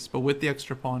of nice. But with the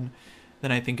extra pawn,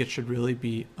 then I think it should really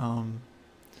be a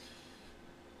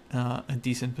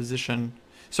decent position.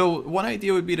 So one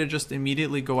idea would be to just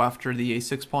immediately go after the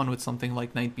a6 pawn with something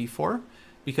like knight b4,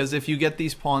 because if you get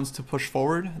these pawns to push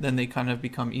forward, then they kind of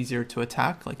become easier to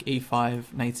attack, like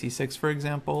a5, knight c6, for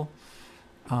example.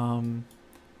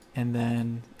 And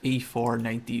then a4,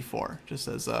 knight d4, just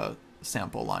as a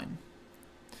sample line.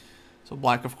 So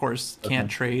black, of course, can't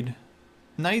trade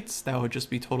knights. That would just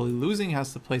be totally losing.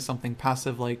 Has to play something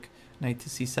passive like knight to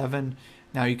c7.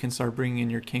 Now you can start bringing in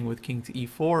your king with king to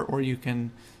e4, or you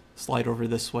can slide over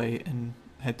this way and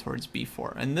head towards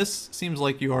b4. And this seems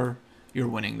like you're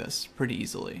winning this pretty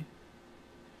easily.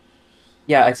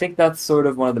 Yeah, I think that's sort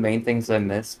of one of the main things I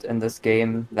missed in this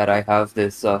game, that I have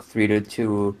this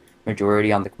 3-2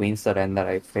 majority on the queen side and that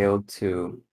I failed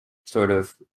to sort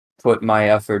of put my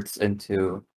efforts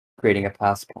into creating a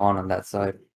pass pawn on that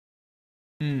side.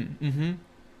 Mm-hmm.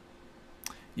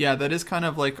 Yeah, that is kind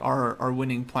of like our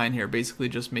winning plan here. Basically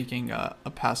just making a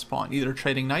pass pawn. Either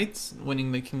trading knights,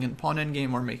 winning the king and pawn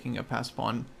endgame, or making a pass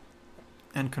pawn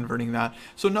and converting that.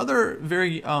 So another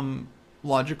very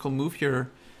logical move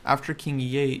here after king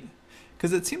e8,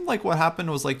 because it seemed like what happened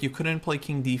was like you couldn't play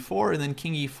king d4, and then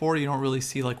king e4 you don't really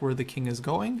see like where the king is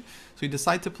going. So you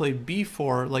decide to play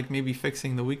b4, like maybe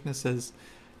fixing the weaknesses.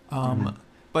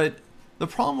 But the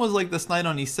problem was like this knight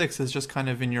on e6 is just kind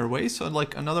of in your way. So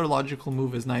like another logical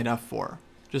move is knight f4,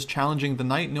 just challenging the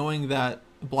knight, knowing that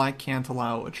black can't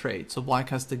allow a trade. So black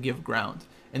has to give ground.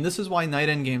 And this is why knight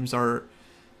endgames are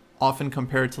often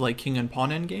compared to like king and pawn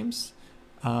endgames.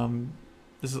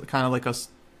 This is kind of like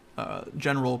a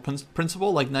general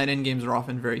principle. Like knight endgames are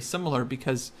often very similar,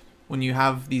 because when you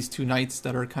have these two knights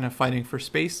that are kind of fighting for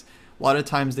space, a lot of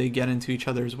times they get into each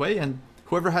other's way, and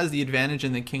whoever has the advantage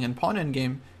in the king and pawn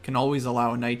endgame can always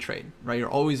allow a knight trade, right? You're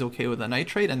always okay with a knight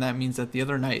trade, and that means that the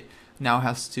other knight now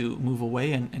has to move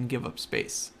away and give up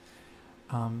space.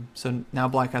 So now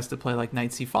black has to play like knight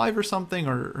c5 or something,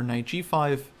 or knight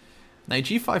g5. Knight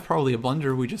g5 probably a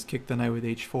blunder. We just kick the knight with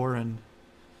h4 and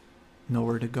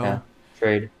nowhere to go. Yeah,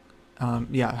 trade.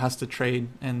 Yeah, it has to trade,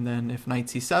 and then if knight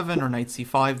c7 or knight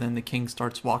c5, then the king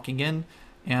starts walking in,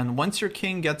 and once your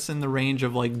king gets in the range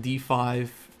of like d5,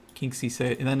 king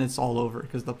c6, and then it's all over,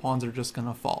 because the pawns are just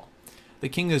gonna fall. The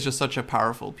king is just such a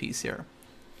powerful piece here.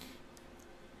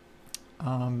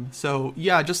 So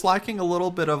yeah, just lacking a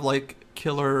little bit of like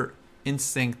killer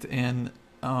instinct in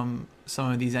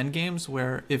some of these endgames,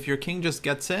 where if your king just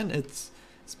gets in, it's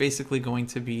basically going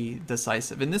to be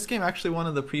decisive. In this game, actually one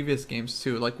of the previous games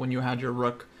too, like when you had your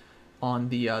rook on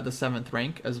the 7th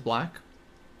rank as black,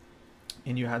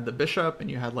 and you had the bishop and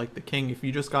you had like the king, if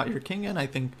you just got your king in, I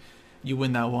think you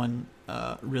win that one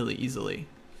really easily.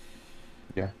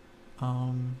 Yeah.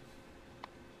 And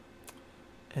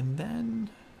then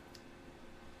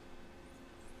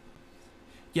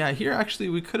yeah, here actually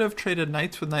we could have traded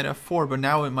knights with knight f4, but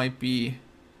now it might be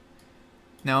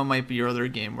your other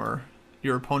game where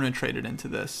your opponent traded into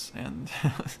this and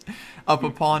up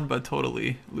a pawn, but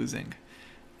totally losing.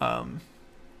 So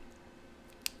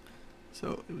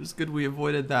it was good we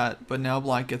avoided that, but now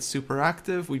black gets super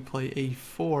active. We play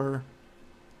a4.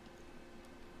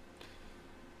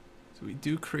 So we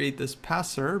do create this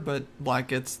passer, but black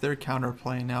gets their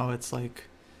counterplay. Now it's like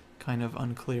kind of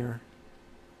unclear.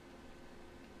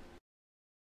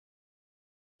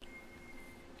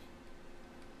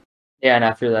 Yeah, and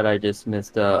after that I just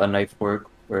missed a knight fork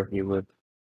where he would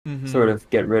sort of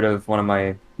get rid of one of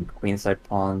my queenside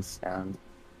pawns, and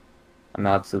I'm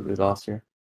absolutely lost here.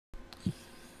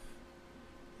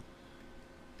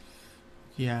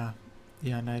 Yeah.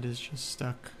 Yeah, knight is just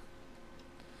stuck.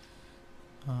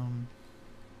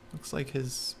 Looks like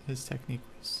his technique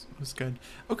was good.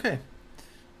 Okay.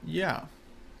 Yeah.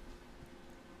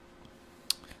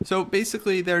 So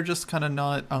basically they're just kind of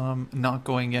not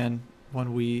going in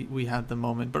when we had the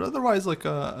moment, but otherwise like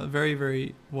a very,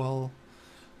 very well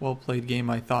played game,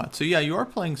 I thought. So yeah, you are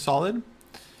playing solid.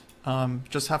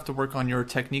 Just have to work on your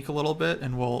technique a little bit,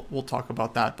 and we'll talk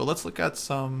about that. But let's look at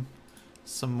some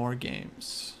more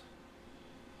games.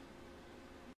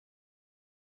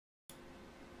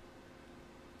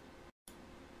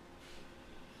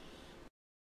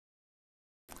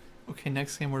 Okay,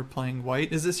 next game we're playing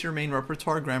white. Is this your main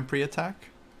repertoire, Grand Prix attack?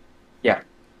 Yeah.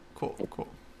 Cool, cool.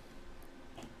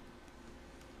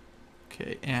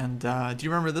 Okay, and do you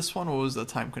remember this one? What was the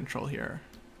time control here?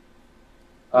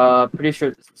 Pretty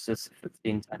sure this is just a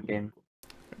 15-10 game.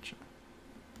 Gotcha.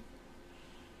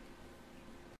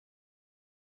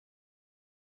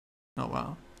 Oh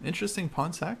wow, interesting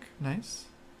pawn sack. Nice.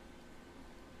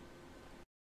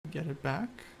 Get it back.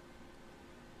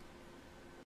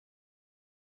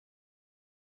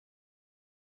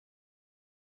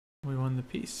 We won the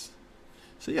piece.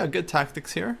 So yeah, good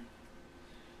tactics here.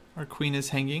 Our queen is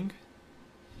hanging.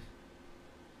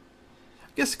 I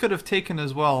guess could have taken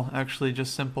as well, actually,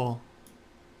 just simple.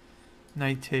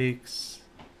 Knight takes,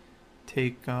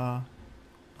 take on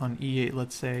e8,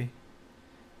 let's say.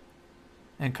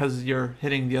 And because you're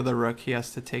hitting the other rook, he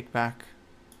has to take back.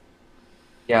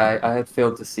 Yeah, I had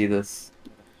failed to see this.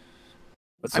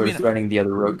 But sort of threatening the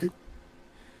other rook.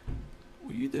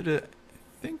 Well, you did it,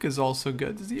 I think, is also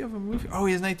good. Does he have a move? Oh,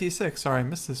 he has knight d6. Sorry, I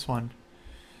missed this one.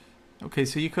 Okay,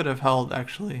 so you could have held,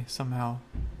 actually, somehow.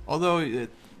 Although,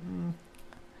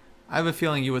 I have a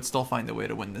feeling you would still find a way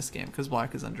to win this game, because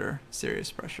black is under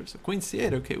serious pressure. So queen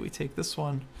c8, okay, we take this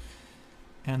one.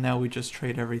 And now we just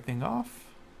trade everything off.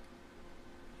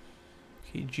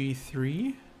 Okay,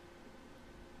 g3.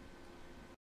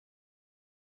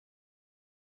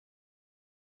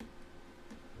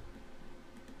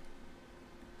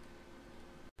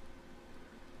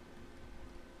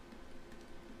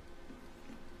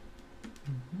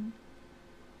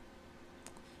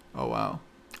 Oh wow.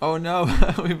 Oh no,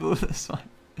 we blew this one.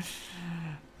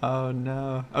 Oh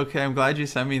no. Okay, I'm glad you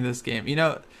sent me this game. You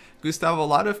know, Gustavo, a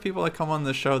lot of people that come on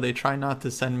the show, they try not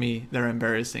to send me their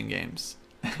embarrassing games.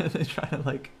 They try to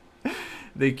like,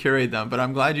 they curate them. But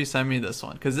I'm glad you sent me this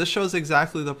one, because this shows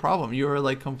exactly the problem. You are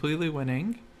like completely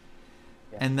winning.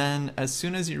 Yeah. And then as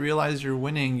soon as you realize you're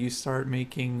winning, you start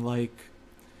making like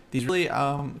these really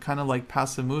kind of like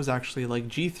passive moves. Actually, like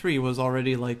g3 was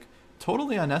already like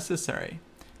totally unnecessary.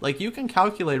 Like you can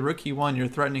calculate rook e1, you're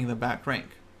threatening the back rank,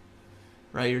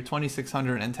 right? You're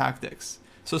 2600 in tactics.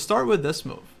 So start with this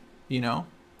move, you know?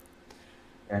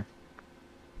 Okay.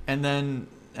 And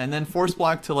then force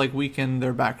black to like weaken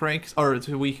their back ranks, or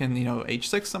to weaken, you know,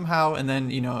 h6 somehow, and then,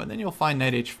 you know, and then you'll find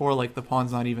knight h4, like the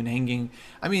pawn's not even hanging.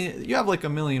 I mean, you have like a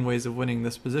million ways of winning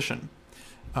this position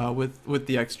with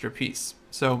the extra piece.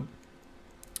 So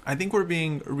I think we're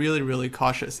being really, really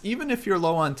cautious. Even if you're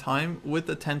low on time, with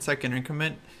the 10-second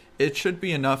increment, it should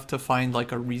be enough to find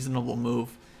like a reasonable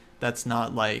move that's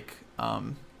not like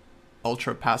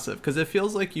ultra passive. Because it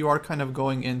feels like you are kind of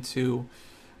going into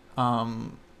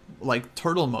like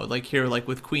turtle mode. Like here, like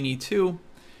with queen e2,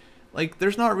 like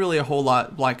there's not really a whole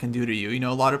lot black can do to you. You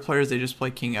know, a lot of players, they just play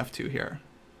king f2 here.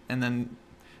 And then,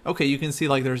 okay, you can see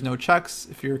like there's no checks.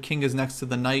 If your king is next to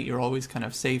the knight, you're always kind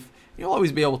of safe. You'll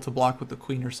always be able to block with the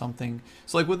queen or something.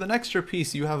 So like with an extra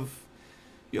piece, you have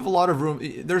a lot of room.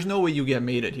 There's no way you get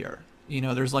mated here. You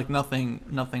know, there's like nothing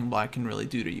black can really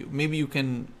do to you. Maybe you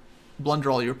can blunder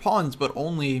all your pawns, but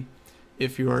only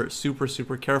if you're super,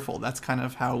 super careful. That's kind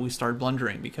of how we start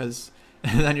blundering, because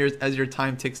then as your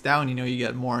time ticks down, you know, you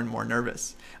get more and more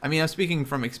nervous. I mean, I'm speaking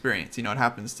from experience. You know, it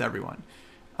happens to everyone.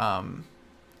 But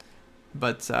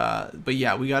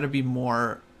yeah, we got to be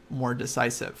more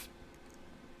decisive.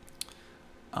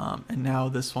 And now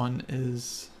this one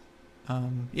is,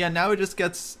 yeah, now it just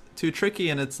gets too tricky,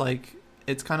 and it's like,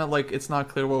 it's kind of like, it's not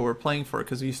clear what we're playing for,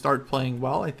 because we start playing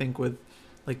well, I think, with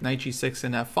like knight g6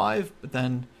 and f5, but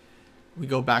then we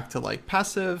go back to like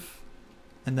passive,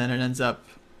 and then it ends up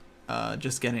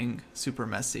just getting super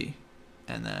messy,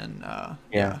 and then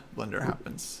yeah, blunder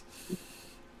happens.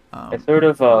 I sort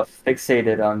of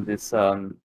fixated on this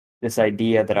this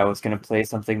idea that I was gonna play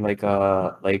something like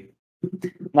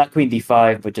not queen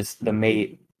d5, but just the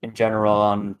mate in general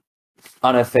on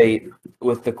f8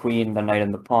 with the queen, the knight,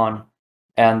 and the pawn.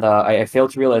 And I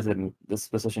failed to realize that in this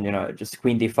position, you know, just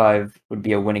queen d5 would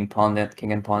be a winning pawn net,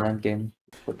 king and pawn end game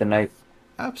with the knight.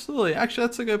 Absolutely. Actually,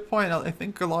 that's a good point. I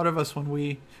think a lot of us, when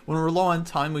we're low on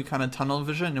time, we kind of tunnel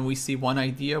vision and we see one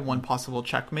idea, one possible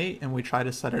checkmate, and we try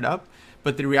to set it up.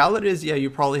 But the reality is, yeah,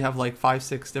 you probably have like five,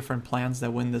 six different plans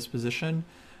that win this position.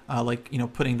 Like,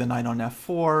 putting the knight on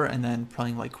f4 and then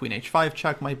playing like queen h5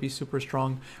 check might be super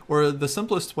strong. Or the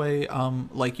simplest way,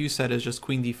 like you said, is just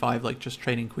queen d5, like just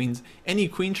trading queens. Any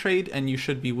queen trade and you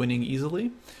should be winning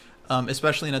easily.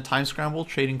 Especially in a time scramble,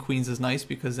 trading queens is nice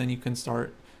because then you can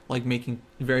start like making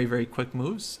very, very quick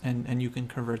moves and you can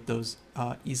convert those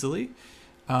easily.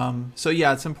 So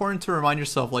yeah, it's important to remind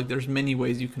yourself like there's many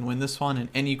ways you can win this one and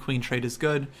any queen trade is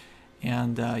good.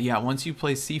 And yeah, once you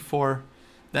play c4,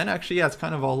 then actually, yeah, it's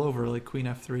kind of all over. Like queen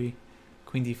f3,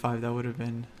 queen d5, that would have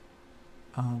been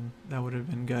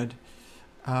good.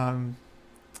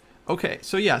 Okay,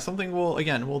 so yeah, something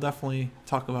we'll definitely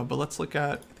talk about, but let's look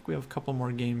at, I think we have a couple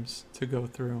more games to go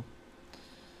through.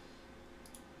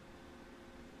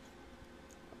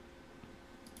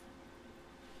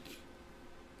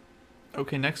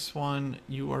 Okay, next one,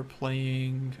 you are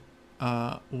playing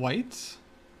white.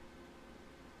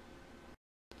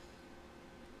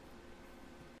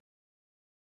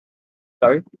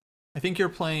 Sorry? I think you're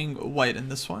playing white in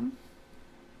this one.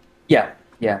 Yeah,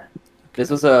 yeah.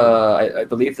 This was I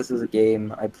believe this was a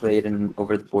game I played in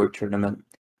over the board tournament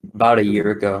about a year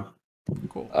ago.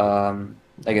 Cool.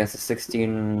 Against a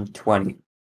 1620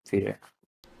 feeder.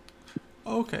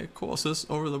 Okay, cool. So this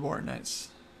over the board, nice.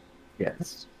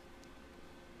 Yes.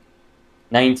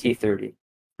 90-30.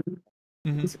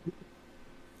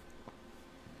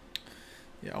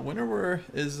 Yeah, winner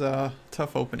is a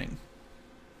tough opening.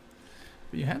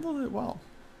 But you handled it well.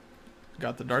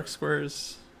 Got the dark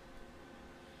squares.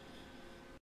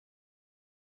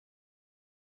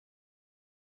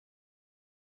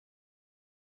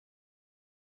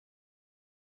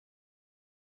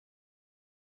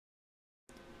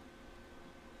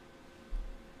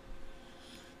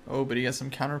 Oh, but he has some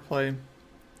counterplay.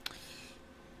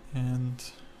 And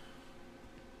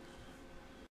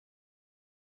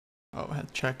oh, I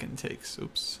had check and takes.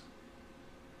 Oops.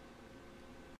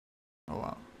 Oh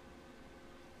wow.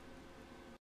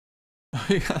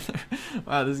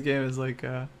 Wow, this game is like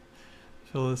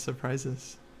full of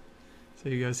surprises. So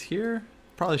he goes here.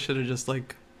 Probably should have just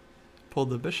like pulled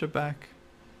the bishop back.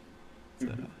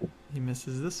 So he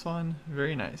misses this one.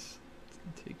 Very nice.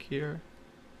 Take here.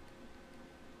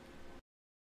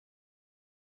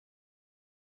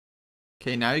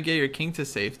 Okay, now you get your king to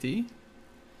safety.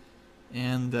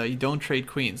 And you don't trade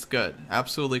queens. Good.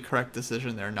 Absolutely correct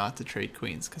decision there not to trade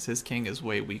queens because his king is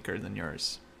way weaker than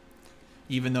yours.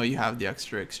 Even though you have the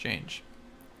extra exchange.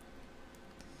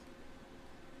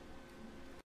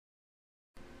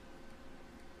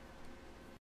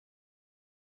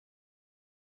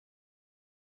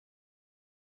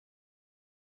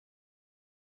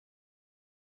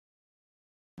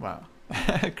 Wow.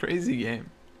 Crazy game.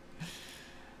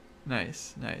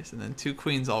 Nice, nice. And then two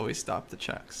queens always stop the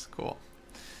checks. Cool.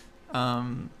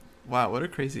 Wow, what a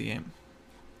crazy game.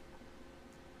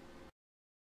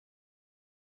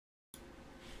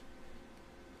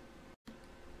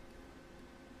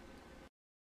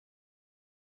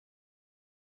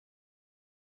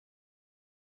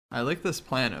 I like this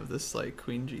plan of this like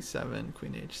queen g7,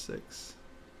 queen h6.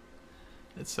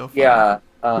 It's so fun. Yeah,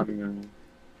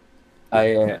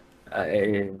 I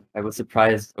was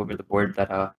surprised over the board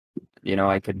that I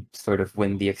could sort of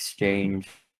win the exchange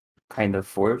kind of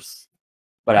force.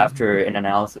 But after an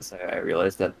analysis, I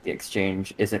realized that the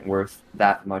exchange isn't worth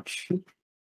that much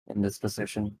in this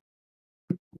position.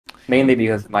 Mainly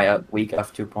because of my weak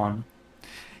f2 pawn.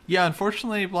 Yeah,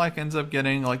 unfortunately, black ends up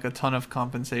getting like a ton of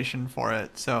compensation for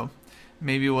it, so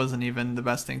maybe it wasn't even the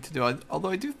best thing to do. Although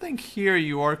I do think here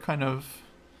you are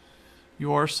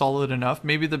solid enough.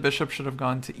 Maybe the bishop should have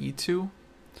gone to e2.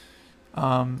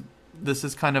 This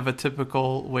is kind of a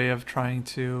typical way of trying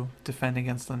to defend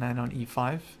against the knight on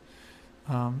e5.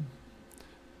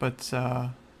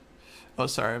 Oh,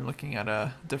 sorry, I'm looking at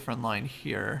a different line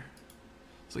here.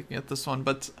 I was looking at this one,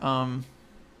 but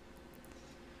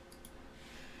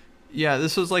yeah,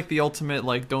 this was like the ultimate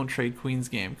like don't trade queens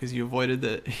game because you avoided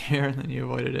it here and then you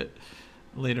avoided it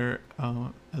later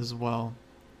as well.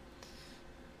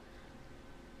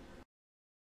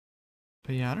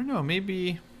 But yeah, I don't know,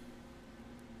 maybe.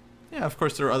 Yeah, of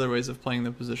course there are other ways of playing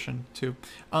the position too.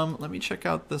 Let me check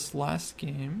out this last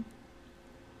game.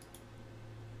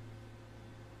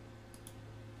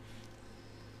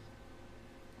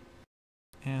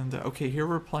 And okay, here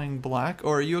we're playing black.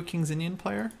 Or are you a King's Indian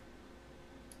player?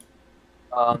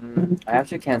 I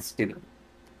actually can't see the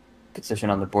position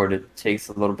on the board. It takes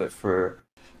a little bit for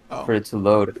it to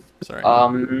load. Sorry.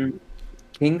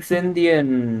 King's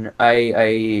Indian,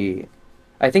 I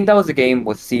think that was a game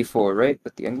with C4, right?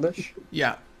 With the English?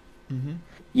 Yeah. Mm-hmm.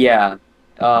 Yeah.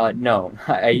 No.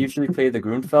 I usually play the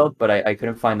Grunfeld, but I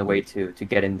couldn't find a way to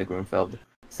get in the Grunfeld.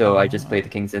 So I just played the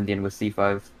King's Indian with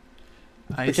C5,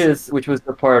 I see. which was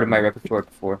the part of my repertoire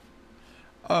before.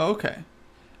 Oh, okay.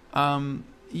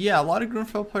 Yeah, a lot of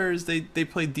Grunfeld players they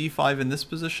play d5 in this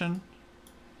position,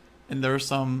 and there are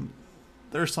some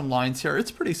lines here.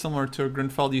 It's pretty similar to a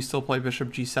Grunfeld. You still play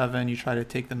bishop g7. You try to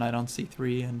take the knight on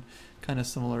c3, and kind of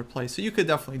similar play. So you could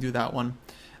definitely do that one.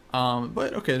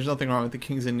 But okay, there's nothing wrong with the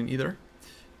King's Indian either.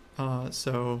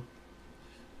 So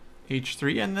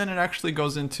h3, and then it actually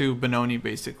goes into Benoni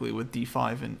basically with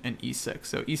d5 and e6.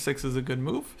 So e6 is a good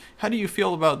move. How do you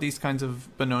feel about these kinds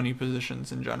of Benoni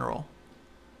positions in general?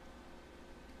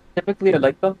 Typically, I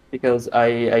like them because I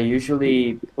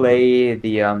usually play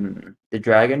the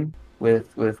dragon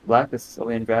with black, the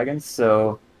Sicilian dragons.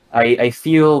 So I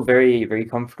feel very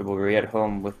comfortable, very at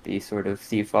home with the sort of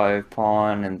c5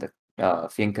 pawn and the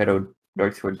fianchetto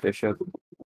dark sword bishop.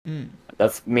 Mm,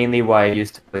 That's mainly why I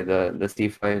used to play the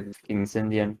c5 King's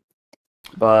Indian,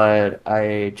 but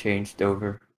I changed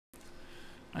over.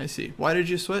 I see. Why did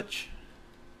you switch?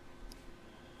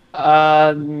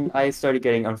 I started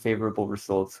getting unfavorable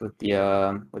results with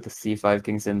the C5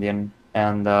 King's Indian,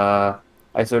 and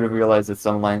I sort of realized that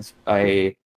some lines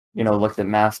looked at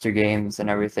master games and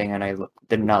everything, and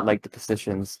did not like the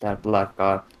positions that Black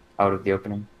got out of the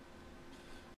opening.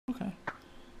 Okay.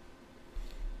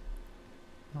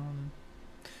 Um,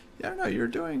 yeah, I don't know. You're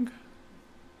doing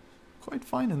quite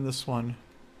fine in this one.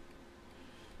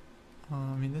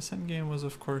 I mean, this endgame was,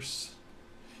 of course,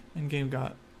 endgame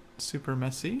got super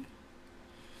messy,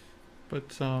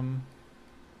 but well,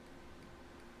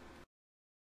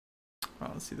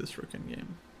 let's see this rook endgame.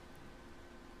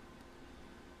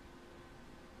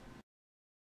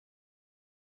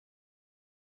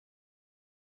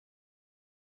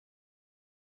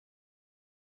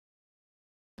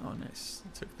 Oh, nice.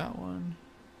 I took that one.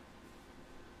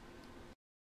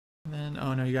 And then,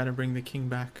 oh no, you got to bring the king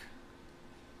back.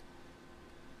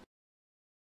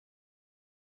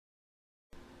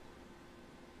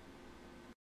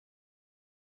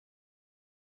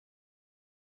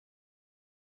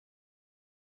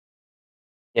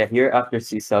 Yeah, here after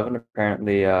C7,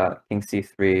 apparently King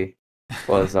C3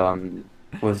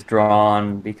 was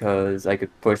drawn because I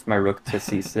could push my rook to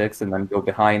C6 and then go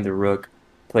behind the rook,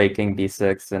 play King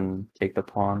B6 and take the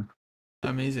pawn.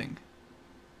 Amazing.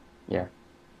 Yeah.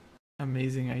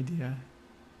 Amazing idea.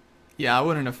 Yeah, I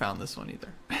wouldn't have found this one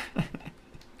either.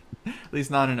 At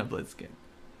least not in a blitz game.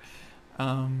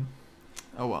 Um,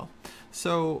 oh well.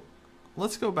 So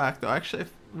let's go back though. Actually, I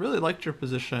really liked your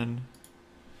position.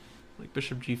 Like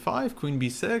bishop g5, queen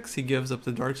b6. He gives up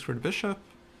the dark squared bishop.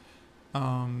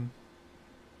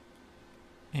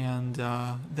 And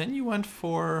then you went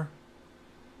for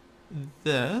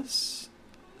this.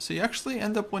 So you actually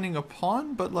end up winning a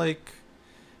pawn, but like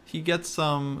he gets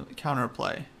some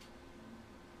counterplay.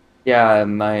 Yeah,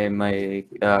 my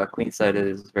queen side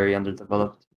is very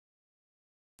underdeveloped.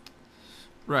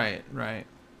 Right, right.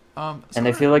 So And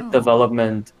I I feel don't like know.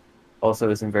 development also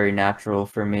isn't very natural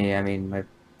for me. I mean, my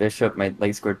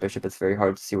light squared bishop, it's very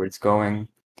hard to see where it's going.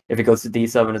 If it goes to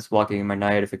d7, it's blocking my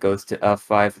knight. If it goes to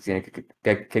f5, it's gonna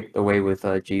get kicked away with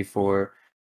g4.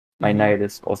 My Mm-hmm. knight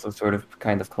is also sort of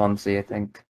kind of clumsy, I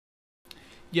think.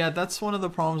 Yeah, that's one of the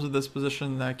problems with this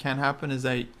position that can happen is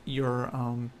that your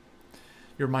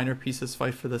minor pieces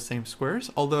fight for the same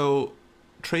squares. Although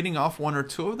trading off one or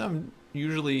two of them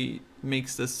usually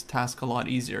makes this task a lot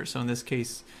easier. So in this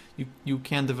case, you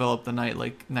can develop the knight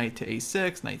like knight to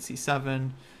a6, knight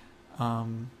c7,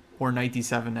 or knight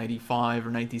d7, knight e5, or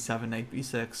knight d7, knight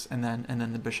b6, and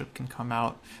then the bishop can come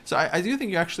out. So I do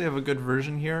think you actually have a good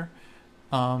version here.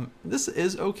 This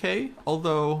is okay,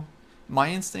 although my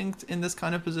instinct in this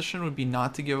kind of position would be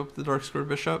not to give up the dark square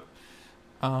bishop,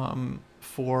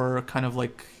 for kind of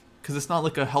like, because it's not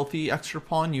like a healthy extra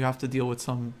pawn. You have to deal with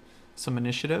some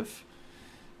initiative,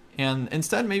 and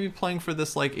instead maybe playing for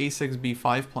this like a6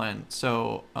 b5 plan.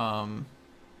 So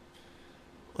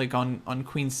like on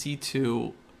queen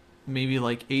c2, maybe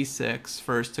like a6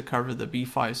 first to cover the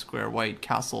b5 square, white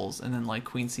castles, and then like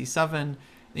queen c7.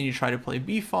 Then you try to play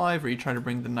b5, or you try to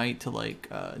bring the knight to like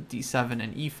d7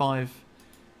 and e5.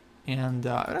 And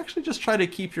I'd actually just try to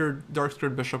keep your dark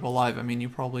squared bishop alive. I mean, you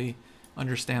probably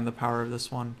understand the power of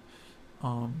this one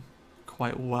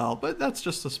quite well, but that's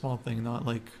just a small thing, not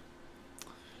like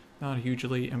not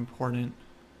hugely important.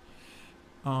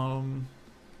 Um,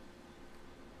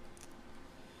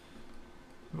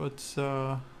 but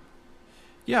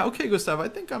yeah, okay, Gustav. I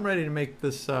think I'm ready to make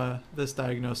this this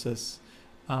diagnosis.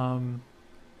 Um,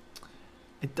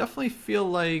 I definitely feel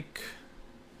like,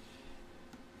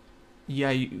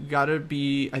 yeah, you gotta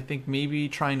be, I think, maybe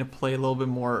trying to play a little bit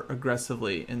more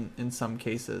aggressively in some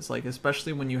cases, like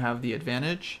especially when you have the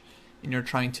advantage and you're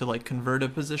trying to like convert a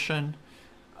position.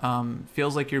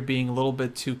 Feels like you're being a little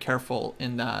bit too careful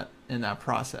in that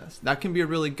process. That can be a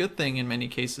really good thing in many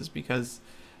cases because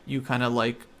you kind of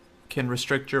like can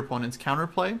restrict your opponent's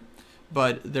counterplay,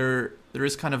 but there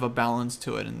is kind of a balance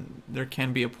to it, and there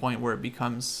can be a point where it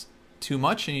becomes too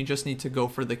much, and you just need to go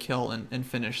for the kill and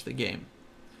finish the game.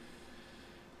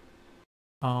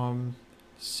 Um,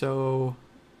 so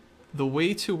the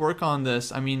way to work on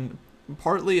this, I mean,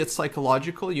 partly it's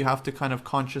psychological. You have to kind of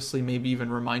consciously maybe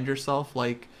even remind yourself,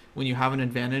 like when you have an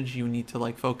advantage, you need to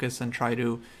like focus and try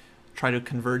to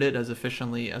convert it as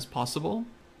efficiently as possible.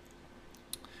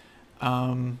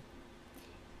 Um,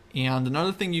 and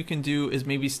another thing you can do is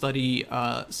maybe study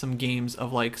some games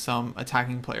of like some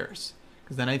attacking players,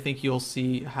 because then I think you'll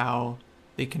see how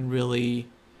they can really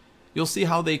you'll see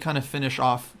how they kind of finish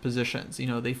off positions. You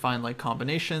know, they find like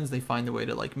combinations, they find a way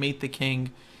to like mate the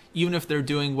king. Even if they're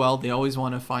doing well, they always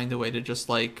want to find a way to just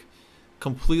like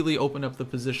completely open up the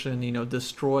position, you know,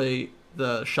 destroy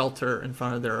the shelter in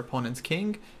front of their opponent's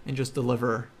king and just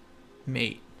deliver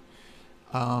mate.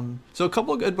 So a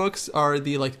couple of good books are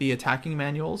the attacking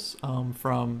manuals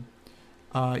from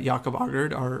Jakob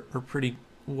Agard are pretty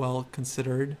well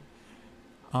considered.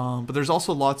 But there's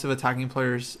also lots of attacking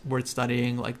players worth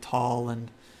studying, like Tal and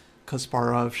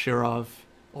Kasparov, Shirov,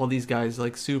 all these guys,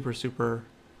 like super, super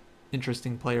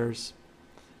interesting players.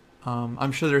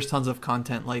 I'm sure there's tons of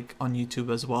content like on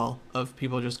YouTube as well of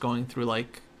people just going through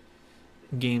like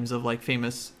games of like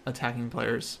famous attacking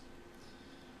players.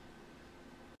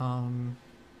 Um,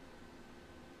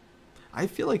 I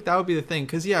feel like that would be the thing,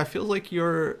 because yeah, it feels like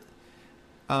you're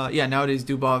yeah, nowadays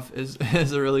Dubov is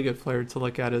is a really good player to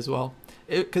look at as well.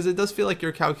 Because it does feel like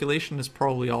your calculation is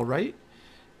probably all right.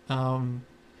 Um,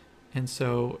 and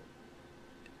so,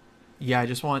 yeah, I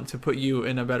just want to put you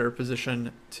in a better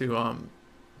position to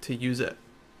use it.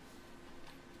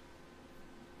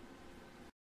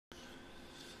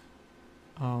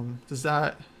 Does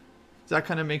that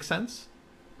kind of make sense?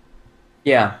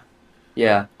 Yeah,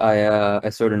 yeah. I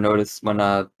sort of noticed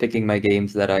when picking my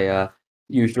games that I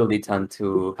usually tend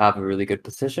to have a really good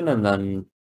position and then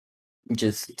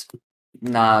just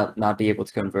not be able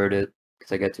to convert it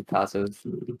because I get too passive.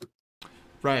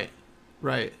 Right,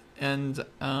 right. And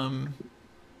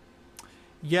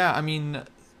yeah, I mean,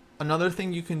 another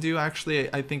thing you can do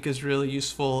actually, I think is really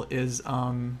useful is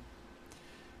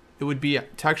it would be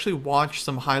to actually watch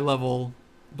some high level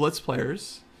blitz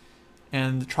players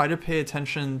and try to pay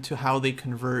attention to how they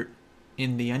convert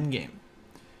in the end game,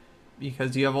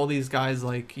 because you have all these guys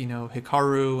like, you know,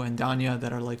 Hikaru and Danya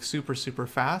that are like super super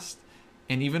fast,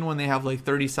 and even when they have like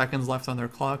 30 seconds left on their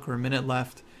clock or a minute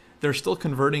left, they're still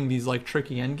converting these like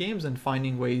tricky end games and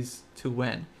finding ways to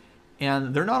win.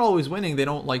 And they're not always winning, they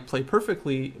don't like play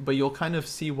perfectly, but you'll kind of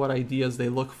see what ideas they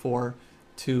look for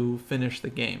to finish the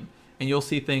game. And you'll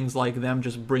see things like them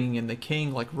just bringing in the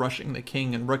king, like rushing the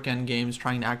king and rook end games,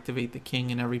 trying to activate the king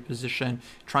in every position,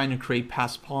 trying to create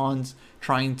passed pawns,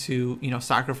 trying to, you know,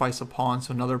 sacrifice a pawn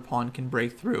so another pawn can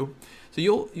break through. So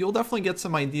you'll definitely get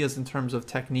some ideas in terms of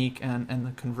technique and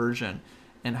the conversion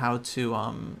and how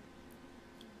to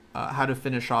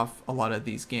finish off a lot of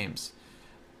these games.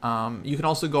 You can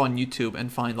also go on YouTube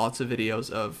and find lots of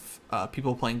videos of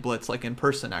people playing Blitz, like in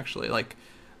person, actually, like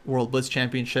World Blitz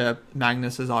Championship.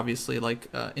 Magnus is obviously like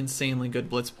insanely good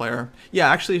Blitz player. Yeah,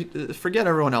 actually, forget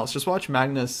everyone else. Just watch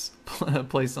Magnus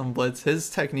play some Blitz. His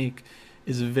technique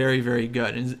is very, very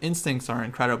good, and his instincts are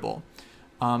incredible.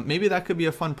 Maybe that could be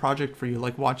a fun project for you.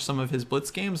 Like watch some of his Blitz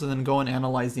games and then go and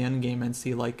analyze the end game and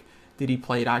see like, did he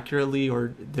play it accurately, or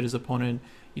did his opponent,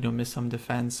 you know, miss some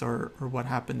defense, or what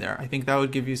happened there. I think that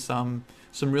would give you some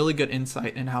really good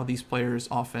insight in how these players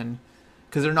often,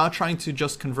 because they're not trying to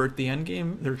just convert the end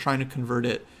game, they're trying to convert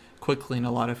it quickly in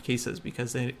a lot of cases,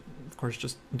 because they of course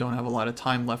just don't have a lot of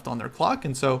time left on their clock,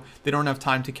 and so they don't have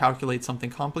time to calculate something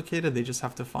complicated. They just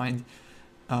have to find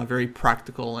a very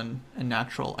practical and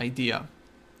natural idea.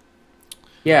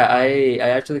 Yeah, I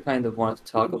actually kind of wanted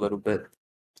to talk a little bit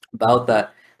about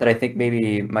that I think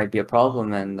maybe might be a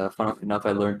problem, and funnily enough,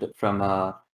 I learned it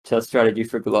from Chess Strategy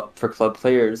for Club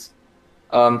Players.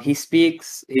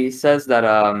 He says that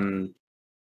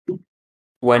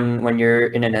when you're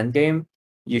in an end game,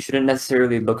 you shouldn't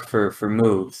necessarily look for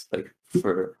moves like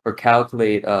for or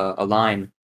calculate a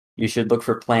line. You should look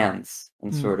for plans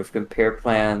and Mm. sort of compare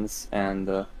plans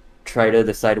and try to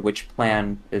decide which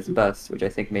plan is best, which I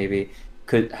think maybe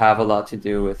could have a lot to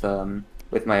do with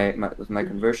with my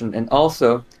conversion. And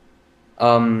also,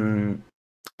 um,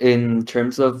 in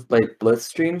terms of like blitz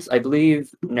streams, I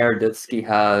believe Naroditsky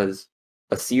has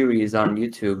a series on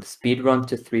YouTube, Speedrun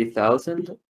to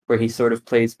 3000, where he sort of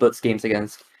plays blitz games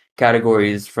against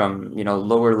categories from, you know,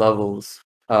 lower levels,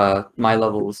 my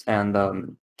levels,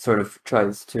 and sort of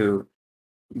tries to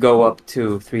go up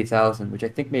to 3000, which I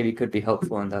think maybe could be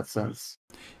helpful in that sense.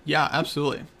 Yeah,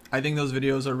 absolutely. I think those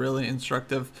videos are really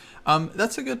instructive.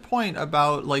 That's a good point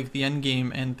about like the end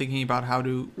game and thinking about how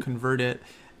to convert it.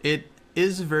 It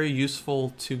is very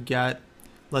useful to get,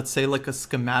 let's say, like a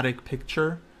schematic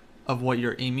picture of what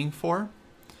you're aiming for,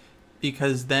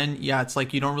 because then yeah, it's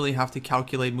like you don't really have to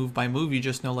calculate move by move. You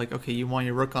just know like, okay, you want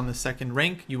your rook on the second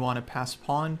rank, you want to pass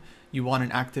pawn, you want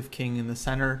an active king in the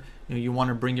center, you know, you want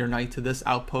to bring your knight to this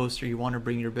outpost, or you want to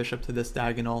bring your bishop to this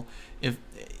diagonal. If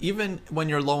even when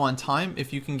you're low on time,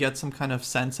 if you can get some kind of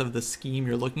sense of the scheme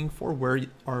you're looking for, where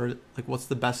are like what's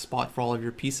the best spot for all of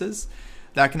your pieces,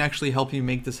 that can actually help you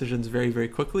make decisions very, very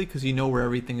quickly because you know where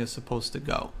everything is supposed to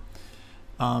go.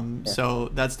 Yeah. So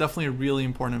that's definitely a really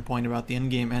important point about the end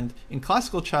game. And in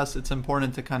classical chess, it's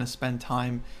important to kind of spend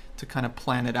time to kind of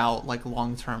plan it out like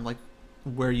long term, like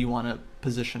where you want to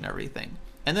position everything.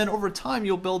 And then over time,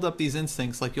 you'll build up these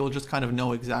instincts. Like you'll just kind of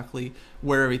know exactly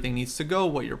where everything needs to go,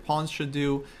 what your pawns should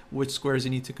do, which squares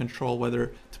you need to control,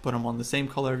 whether to put them on the same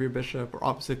color of your bishop or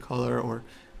opposite color, or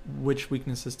which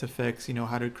weaknesses to fix, you know,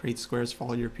 how to create squares for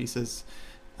all your pieces.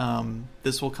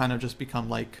 This will kind of just become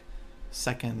like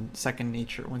second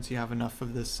nature once you have enough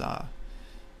of this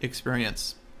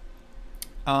experience.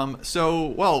 So,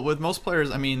 well, with most players,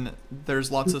 I mean,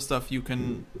 there's lots of stuff you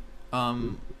can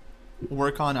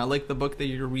work on. I like the book that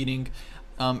you're reading.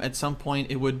 At some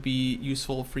point, it would be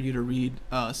useful for you to read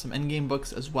some endgame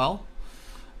books as well.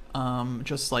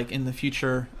 Just like in the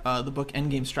future, the book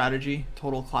Endgame Strategy,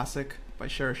 total classic by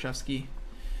Shereshevsky.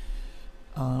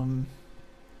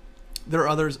 There are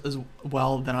others as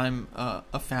well that I'm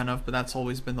a fan of, but that's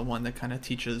always been the one that kind of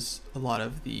teaches a lot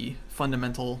of the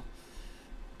fundamental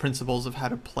principles of how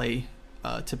to play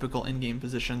typical in-game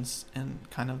positions and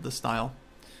kind of the style.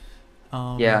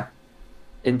 Yeah.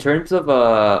 In terms of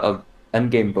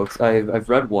endgame books, I've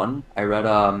read one. I read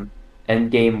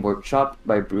Endgame Workshop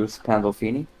by Bruce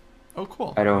Pandolfini. Oh,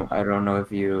 cool. I don't know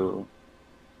if you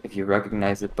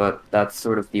recognize it, but that's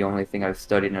sort of the only thing I've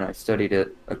studied, and I studied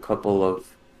it a couple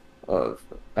of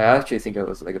I actually think it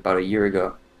was like about a year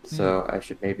ago, Mm. so I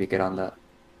should maybe get on that.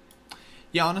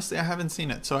 Yeah, honestly, I haven't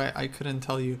seen it, so I couldn't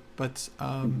tell you. But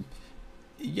Mhm.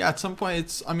 yeah, at some point,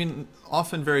 it's, I mean,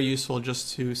 often very useful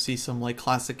just to see some like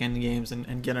classic end games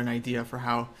and get an idea for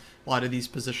how a lot of these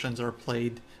positions are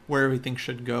played, where everything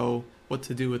should go, what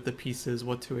to do with the pieces,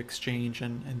 what to exchange,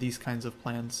 and these kinds of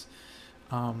plans.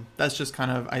 That's just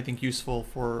kind of, I think, useful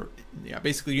for, yeah,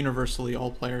 basically universally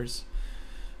all players.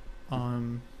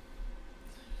 Um,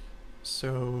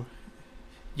 so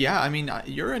yeah, I mean,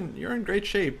 you're in great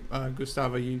shape,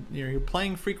 Gustavo. You're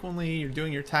playing frequently. You're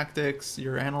doing your tactics.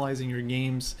 You're analyzing your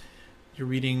games. You're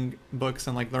reading books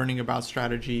and like learning about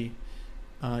strategy.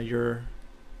 You're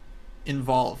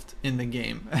involved in the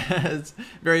game. It's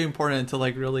very important to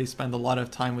like really spend a lot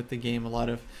of time with the game, a lot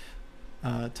of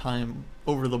time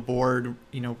over the board.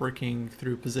 You know, working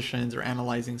through positions or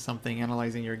analyzing something,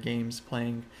 analyzing your games,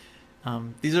 playing.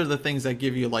 These are the things that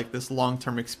give you like this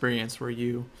long-term experience where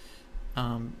you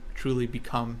truly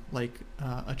become like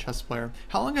a chess player.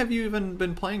 How long have you even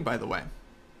been playing, by the way?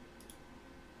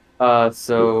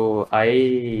 So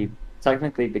I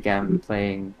technically began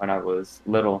playing when I was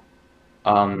little,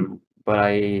 but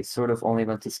I sort of only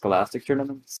went to scholastic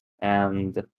tournaments,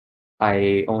 and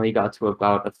I only got to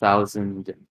about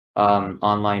 1,000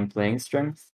 online playing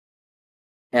strength.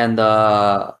 And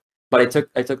but I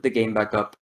took the game back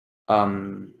up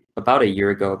about a year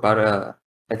ago,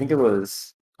 I think it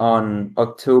was on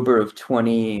October of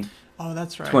Oh,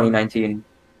 that's right. 2019.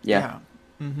 Yeah, Yeah.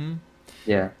 Mm-hmm.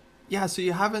 yeah. Yeah, so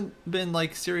you haven't been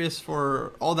like serious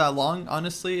for all that long,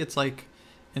 honestly. It's like,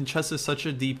 and chess is such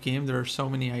a deep game. There are so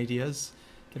many ideas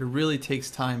that it really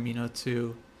takes time, you know,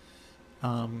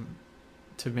 um,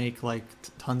 to make like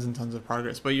tons and tons of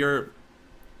progress. But you're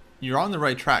on the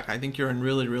right track. I think you're in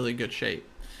really, really good shape.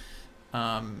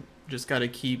 Just got to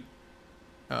keep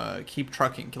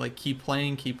trucking, like keep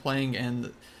playing,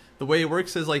 and the way it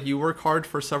works is like you work hard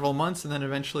for several months, and then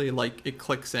eventually like it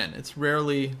clicks in. It's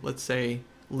rarely, let's say,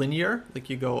 linear, like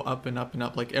you go up and up and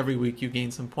up, like every week you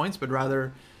gain some points, but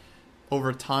rather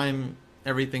over time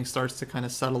everything starts to kind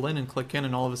of settle in and click in,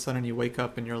 and all of a sudden you wake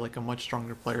up and you're like a much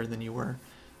stronger player than you were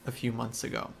a few months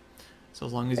ago. So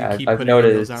as long as you Yeah, keep I've putting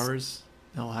in those noticed hours,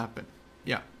 it'll happen.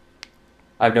 Yeah.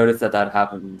 I've noticed that that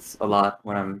happens a lot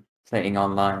when I'm playing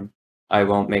online, I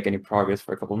won't make any progress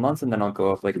for a couple months, and then I'll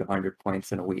go up like 100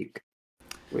 points in a week,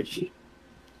 which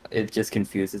it just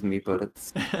confuses me, but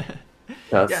it's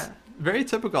Yeah, just very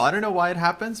typical. I don't know why it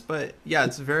happens, but yeah,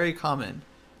 it's very common.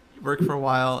 You work for a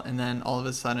while and then all of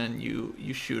a sudden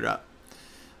you shoot up.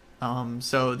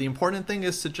 So the important thing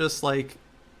is to just like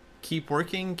keep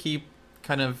working, keep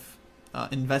kind of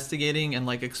investigating and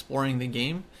like exploring the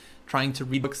game, trying to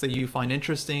read books that you find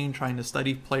interesting, trying to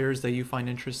study players that you find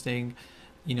interesting.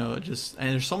 Just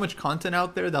and there's so much content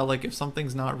out there that like if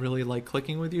something's not really like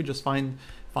clicking with you, just find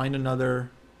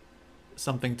another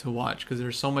something to watch because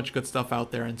there's so much good stuff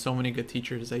out there and so many good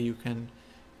teachers that you can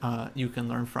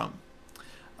learn from.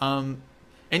 Um,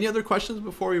 any other questions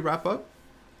before we wrap up?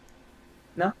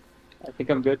 no, I think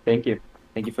I'm good. Thank you.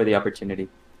 Thank you for the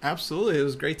opportunity. Absolutely, it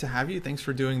was great to have you. Thanks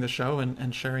for doing the show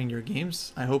and sharing your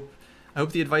games. I hope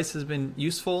the advice has been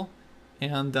useful.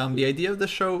 And the idea of the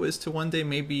show is to one day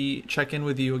maybe check in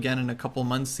with you again in a couple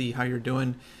months, see how you're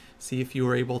doing, see if you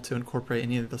were able to incorporate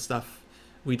any of the stuff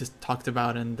we just talked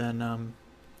about, and then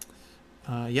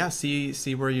yeah,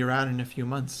 see where you're at in a few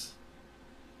months.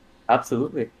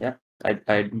 Absolutely. Yeah.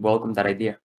 I welcome that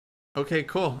idea. Okay,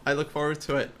 cool. I look forward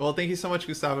to it. Well, thank you so much,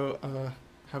 Gustavo.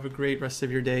 Have a great rest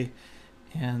of your day.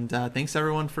 And thanks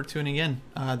everyone for tuning in.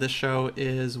 This show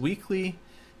is weekly,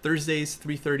 Thursdays,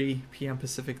 3:30 p.m.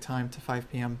 Pacific time to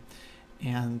 5 p.m.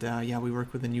 And yeah, we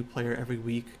work with a new player every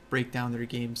week, break down their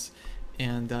games,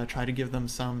 and try to give them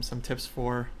some tips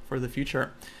for the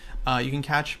future. You can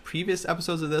catch previous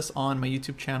episodes of this on my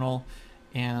YouTube channel,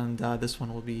 and this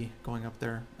one will be going up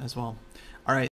there as well. All right.